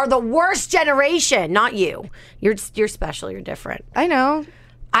 Oh, you are the worst generation. Not you. You're special. You're different. I know.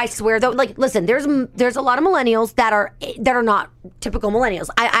 I swear though, listen, there's a lot of millennials that are not typical millennials.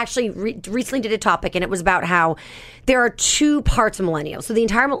 I actually recently did a topic and it was about how there are 2 parts of millennials. So the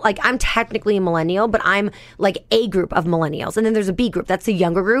entire, I'm technically a millennial, but I'm a group of millennials. And then there's a B group. That's the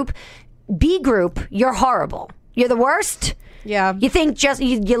younger group. B group, you're horrible. You're the worst. Yeah. You think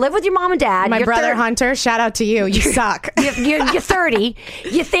you live with your mom and dad. My brother Hunter, shout out to you. You suck. You're 30.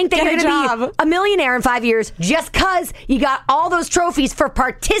 You think that you're going to be a millionaire in 5 years just because you got all those trophies for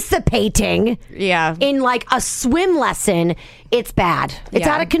participating in a swim lesson. It's bad. It's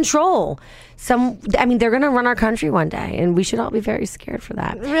out of control. They're going to run our country one day, and we should all be very scared for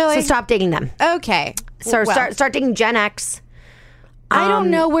that. Really? So stop dating them. Okay. So start dating Gen X. I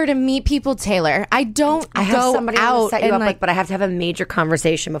don't know where to meet people, Taylor. I have somebody out to set you up with, but I have to have a major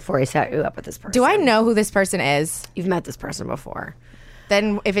conversation before I set you up with this person. Do I know who this person is? You've met this person before.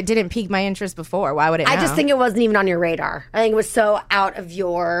 Then if it didn't pique my interest before, why would it now? I just think it wasn't even on your radar. I think it was so out of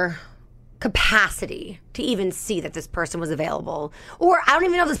your capacity to even see that this person was available. Or I don't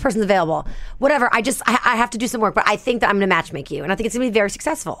even know if this person's available. Whatever. I have to do some work, but I think that I'm going to matchmake you, and I think it's going to be very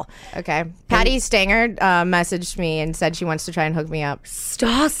successful. Okay. Patty Stanger messaged me and said she wants to try and hook me up.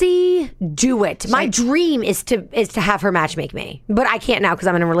 Stassi, do it. My dream is to have her matchmake me, but I can't now because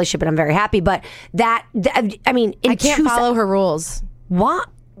I'm in a relationship and I'm very happy. But I can't follow her rules. What?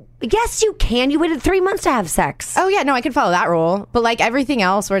 Yes, you can. You waited 3 months to have sex. Oh, yeah. No, I can follow that rule. But everything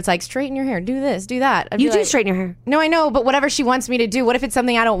else where it's straighten your hair, do this, do that. You do straighten your hair. No, I know. But whatever she wants me to do, what if it's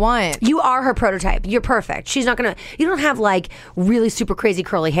something I don't want? You are her prototype. You're perfect. She's not going to, you don't have really super crazy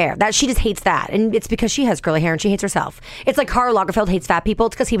curly hair. She just hates that. And it's because she has curly hair and she hates herself. It's like Karl Lagerfeld hates fat people.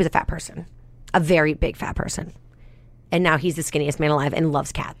 It's because he was a fat person. A very big fat person. And now he's the skinniest man alive and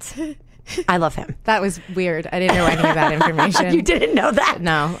loves cats. I love him. That was weird. I didn't know any of that information. You didn't know that?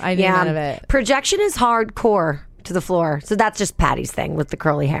 No, I knew none of it. Projection is hardcore to the floor. So that's just Patty's thing with the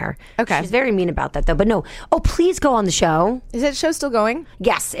curly hair. Okay. She's very mean about that though. But no. Oh, please go on the show. Is that show still going?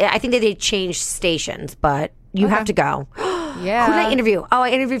 Yes. I think that they changed stations, but you have to go. Yeah. Who did I interview? Oh,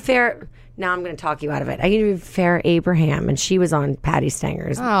 I interviewed Farrah. Now I'm going to talk you out of it. I interviewed Farrah Abraham, and she was on Patty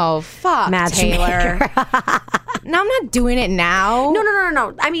Stanger's. Oh, fuck, Taylor. No, I'm not doing it now.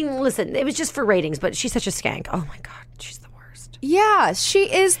 No. I mean, listen, it was just for ratings, but she's such a skank. Oh, my God. She's the worst. Yeah,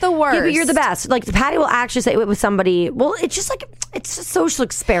 she is the worst. Yeah, but you're the best. Patty will actually say it with somebody. Well, it's just it's a social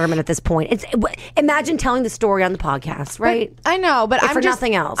experiment at this point. Imagine telling the story on the podcast, right? I know, but I'm for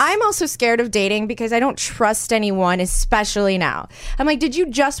nothing else. I'm also scared of dating because I don't trust anyone, especially now. I'm did you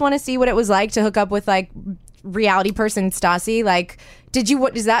just want to see what it was like to hook up with reality person Stassi?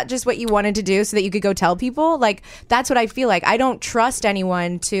 Is that just what you wanted to do so that you could go tell people? That's what I feel like. I don't trust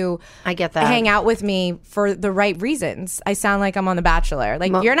anyone to I get that. Hang out with me for the right reasons. I sound like I'm on The Bachelor.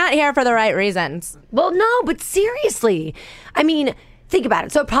 You're not here for the right reasons. Well, no, but seriously. I mean, Think about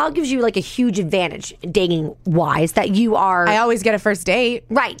it. So it probably gives you like a huge advantage dating wise that you are. I always get a first date.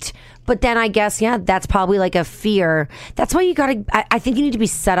 Right. But then I guess, that's probably like a fear. That's why you got to, I think you need to be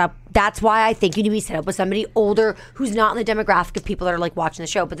set up. That's why I think you need to be set up with somebody older who's not in the demographic of people that are like watching the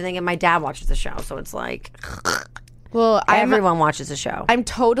show. But then again, my dad watches the show. So it's like, well, everyone watches the show. I'm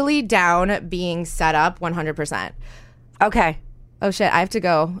totally down being set up 100%. Okay. Oh shit, I have to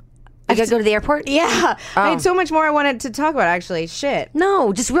go. You gotta go to the airport? Yeah. I had so much more I wanted to talk about, actually. Shit.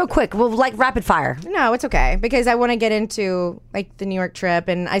 No, just real quick. We'll like rapid fire. No, it's okay. Because I want to get into like the New York trip,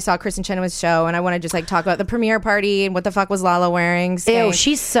 and I saw Kristen Chenoweth's show, and I want to just like talk about the premiere party and what the fuck was Lala wearing. Ew,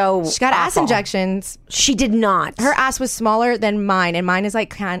 she got ass injections. She did not. Her ass was smaller than mine, and mine is like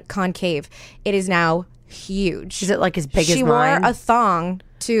concave. It is now huge. Is it like as big as mine? She wore a thong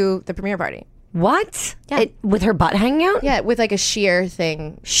to the premiere party. What? Yeah. With her butt hanging out? Yeah, with like a sheer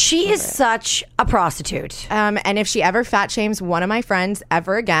thing. She is such a prostitute. And if she ever fat shames one of my friends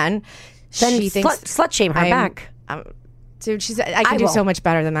ever again, then she thinks slut shame her back. Dude, I can do so much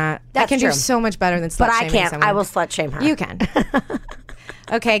better than that. I can do so much better than slut shaming But I can't. someone. I will slut shame her. You can.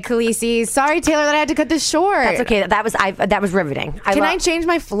 Okay, Khaleesi. Sorry, Taylor, that I had to cut this short. That's okay. That was riveting. Can I change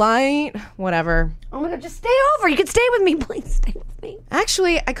my flight? Whatever. Oh my God, just stay over. You can stay with me. Please stay with me.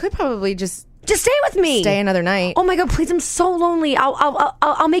 Actually, I could probably just stay with me. Stay another night. Oh my God, please! I'm so lonely.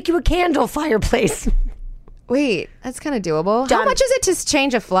 I'll make you a candle fireplace. Wait, that's kind of doable. Done. How much is it to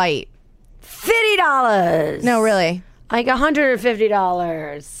change a flight? $50. No, really. Like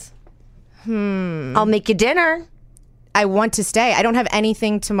 $150. I'll make you dinner. I want to stay. I don't have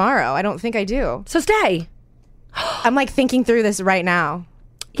anything tomorrow. I don't think I do. So stay. I'm like thinking through this right now.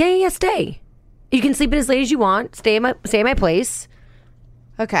 Yeah. Stay. You can sleep in as late as you want. Stay at my place.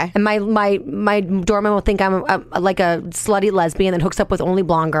 Okay. And my doorman will think I'm like a slutty lesbian that hooks up with only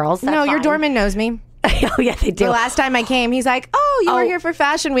blonde girls. No, your doorman knows me. Oh yeah, they do. The last time I came, he's like, "Oh, you were here for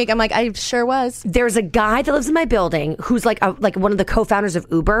Fashion Week." I'm like, "I sure was." There's a guy that lives in my building who's like one of the co-founders of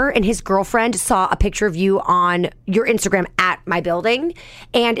Uber, and his girlfriend saw a picture of you on your Instagram at my building,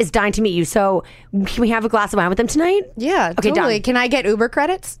 and is dying to meet you. So can we have a glass of wine with them tonight? Yeah, okay, totally. done. Can I get Uber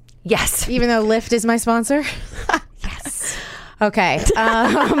credits? Yes, even though Lyft is my sponsor. Yes. Okay.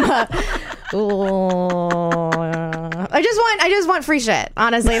 I just want free shit.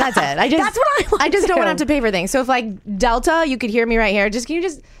 Honestly, that's it. That's what I want. I just don't want to have to pay for things. So if like Delta, you could hear me right here. Can you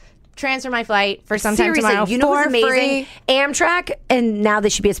just transfer my flight for sometime Seriously, tomorrow? you know what's amazing? Free? Amtrak, and now they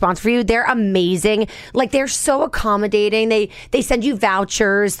should be a sponsor for you. They're amazing. Like, they're so accommodating. They send you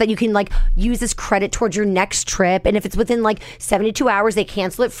vouchers that you can like use as credit towards your next trip. And if it's within like 72 hours, they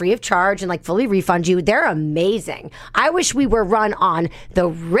cancel it free of charge and like fully refund you. They're amazing. I wish we were run on the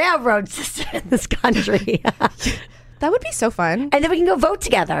railroad system in this country. That would be so fun. And then we can go vote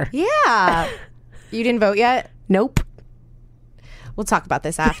together. Yeah. You didn't vote yet? Nope. We'll talk about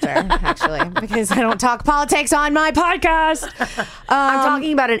this after, actually, because I don't talk politics on my podcast. I'm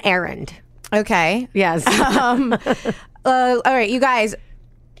talking about an errand. Okay. Yes. All right, you guys,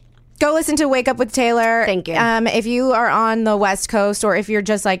 go listen to Wake Up with Taylor. Thank you. If you are on the West Coast, or if you're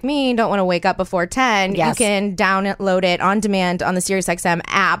just like me and don't want to wake up before 10, yes, you can download it on demand on the SiriusXM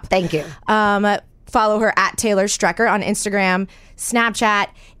app. Thank you. Follow her at Taylor Strecker on Instagram, Snapchat,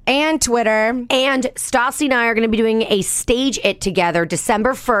 and Twitter. And Stassi and I are going to be doing a Stage It together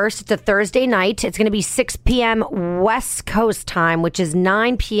December 1st. It's a Thursday night. It's going to be 6 p.m. West Coast time, which is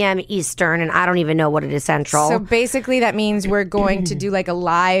 9 p.m. Eastern, and I don't even know what it is Central. So basically that means we're going to do like a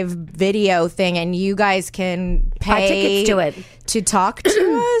live video thing, and you guys can pay buy tickets to it. To talk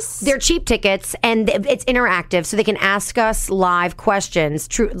to us. They're cheap tickets, and it's interactive, so they can ask us live questions.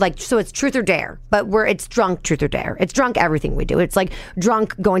 So it's truth or dare, but it's drunk truth or dare. It's drunk everything we do. It's like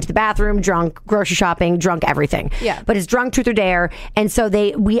drunk going to the bathroom, drunk grocery shopping, drunk everything. Yeah. But it's drunk truth or dare, and so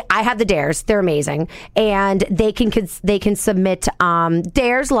I have the dares. They're amazing, and they can submit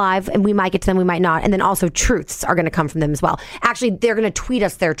dares live, and we might get to them, we might not, and then also truths are going to come from them as well. Actually, they're going to tweet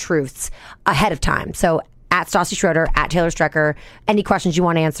us their truths ahead of time. So at Stassi Schroeder, at Taylor Strecker, any questions you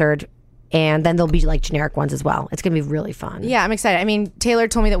want answered. And then there'll be like generic ones as well. It's going to be really fun. Yeah, I'm excited. I mean, Taylor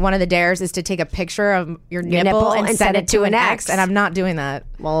told me that one of the dares is to take a picture of your nipple and send it to an ex. And I'm not doing that.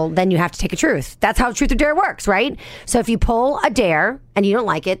 Well, then you have to take a truth. That's how truth or dare works, right? So if you pull a dare and you don't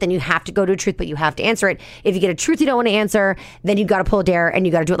like it, then you have to go to a truth, but you have to answer it. If you get a truth you don't want to answer, then you got to pull a dare and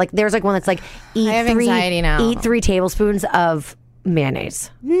you got to do it. Like there's like one that's like I have anxiety now. Eat 3 tablespoons of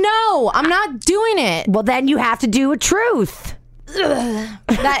mayonnaise. No, I'm not doing it. Well, then you have to do a truth.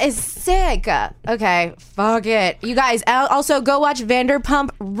 That is sick. Okay, fuck it. You guys, also go watch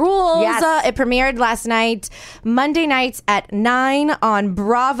Vanderpump Rules. Yes. It premiered last night, Monday nights at 9 on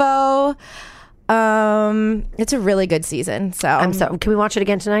Bravo. It's a really good season. So Can we watch it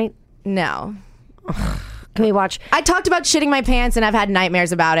again tonight? No. Can we watch? I talked about shitting my pants and I've had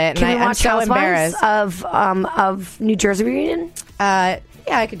nightmares about it. And Can we I'm watch so Housewives embarrassed. of New Jersey reunion? Yeah,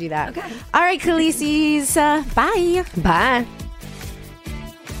 I could do that. Okay. All right, Khaleesi's. Bye. Bye.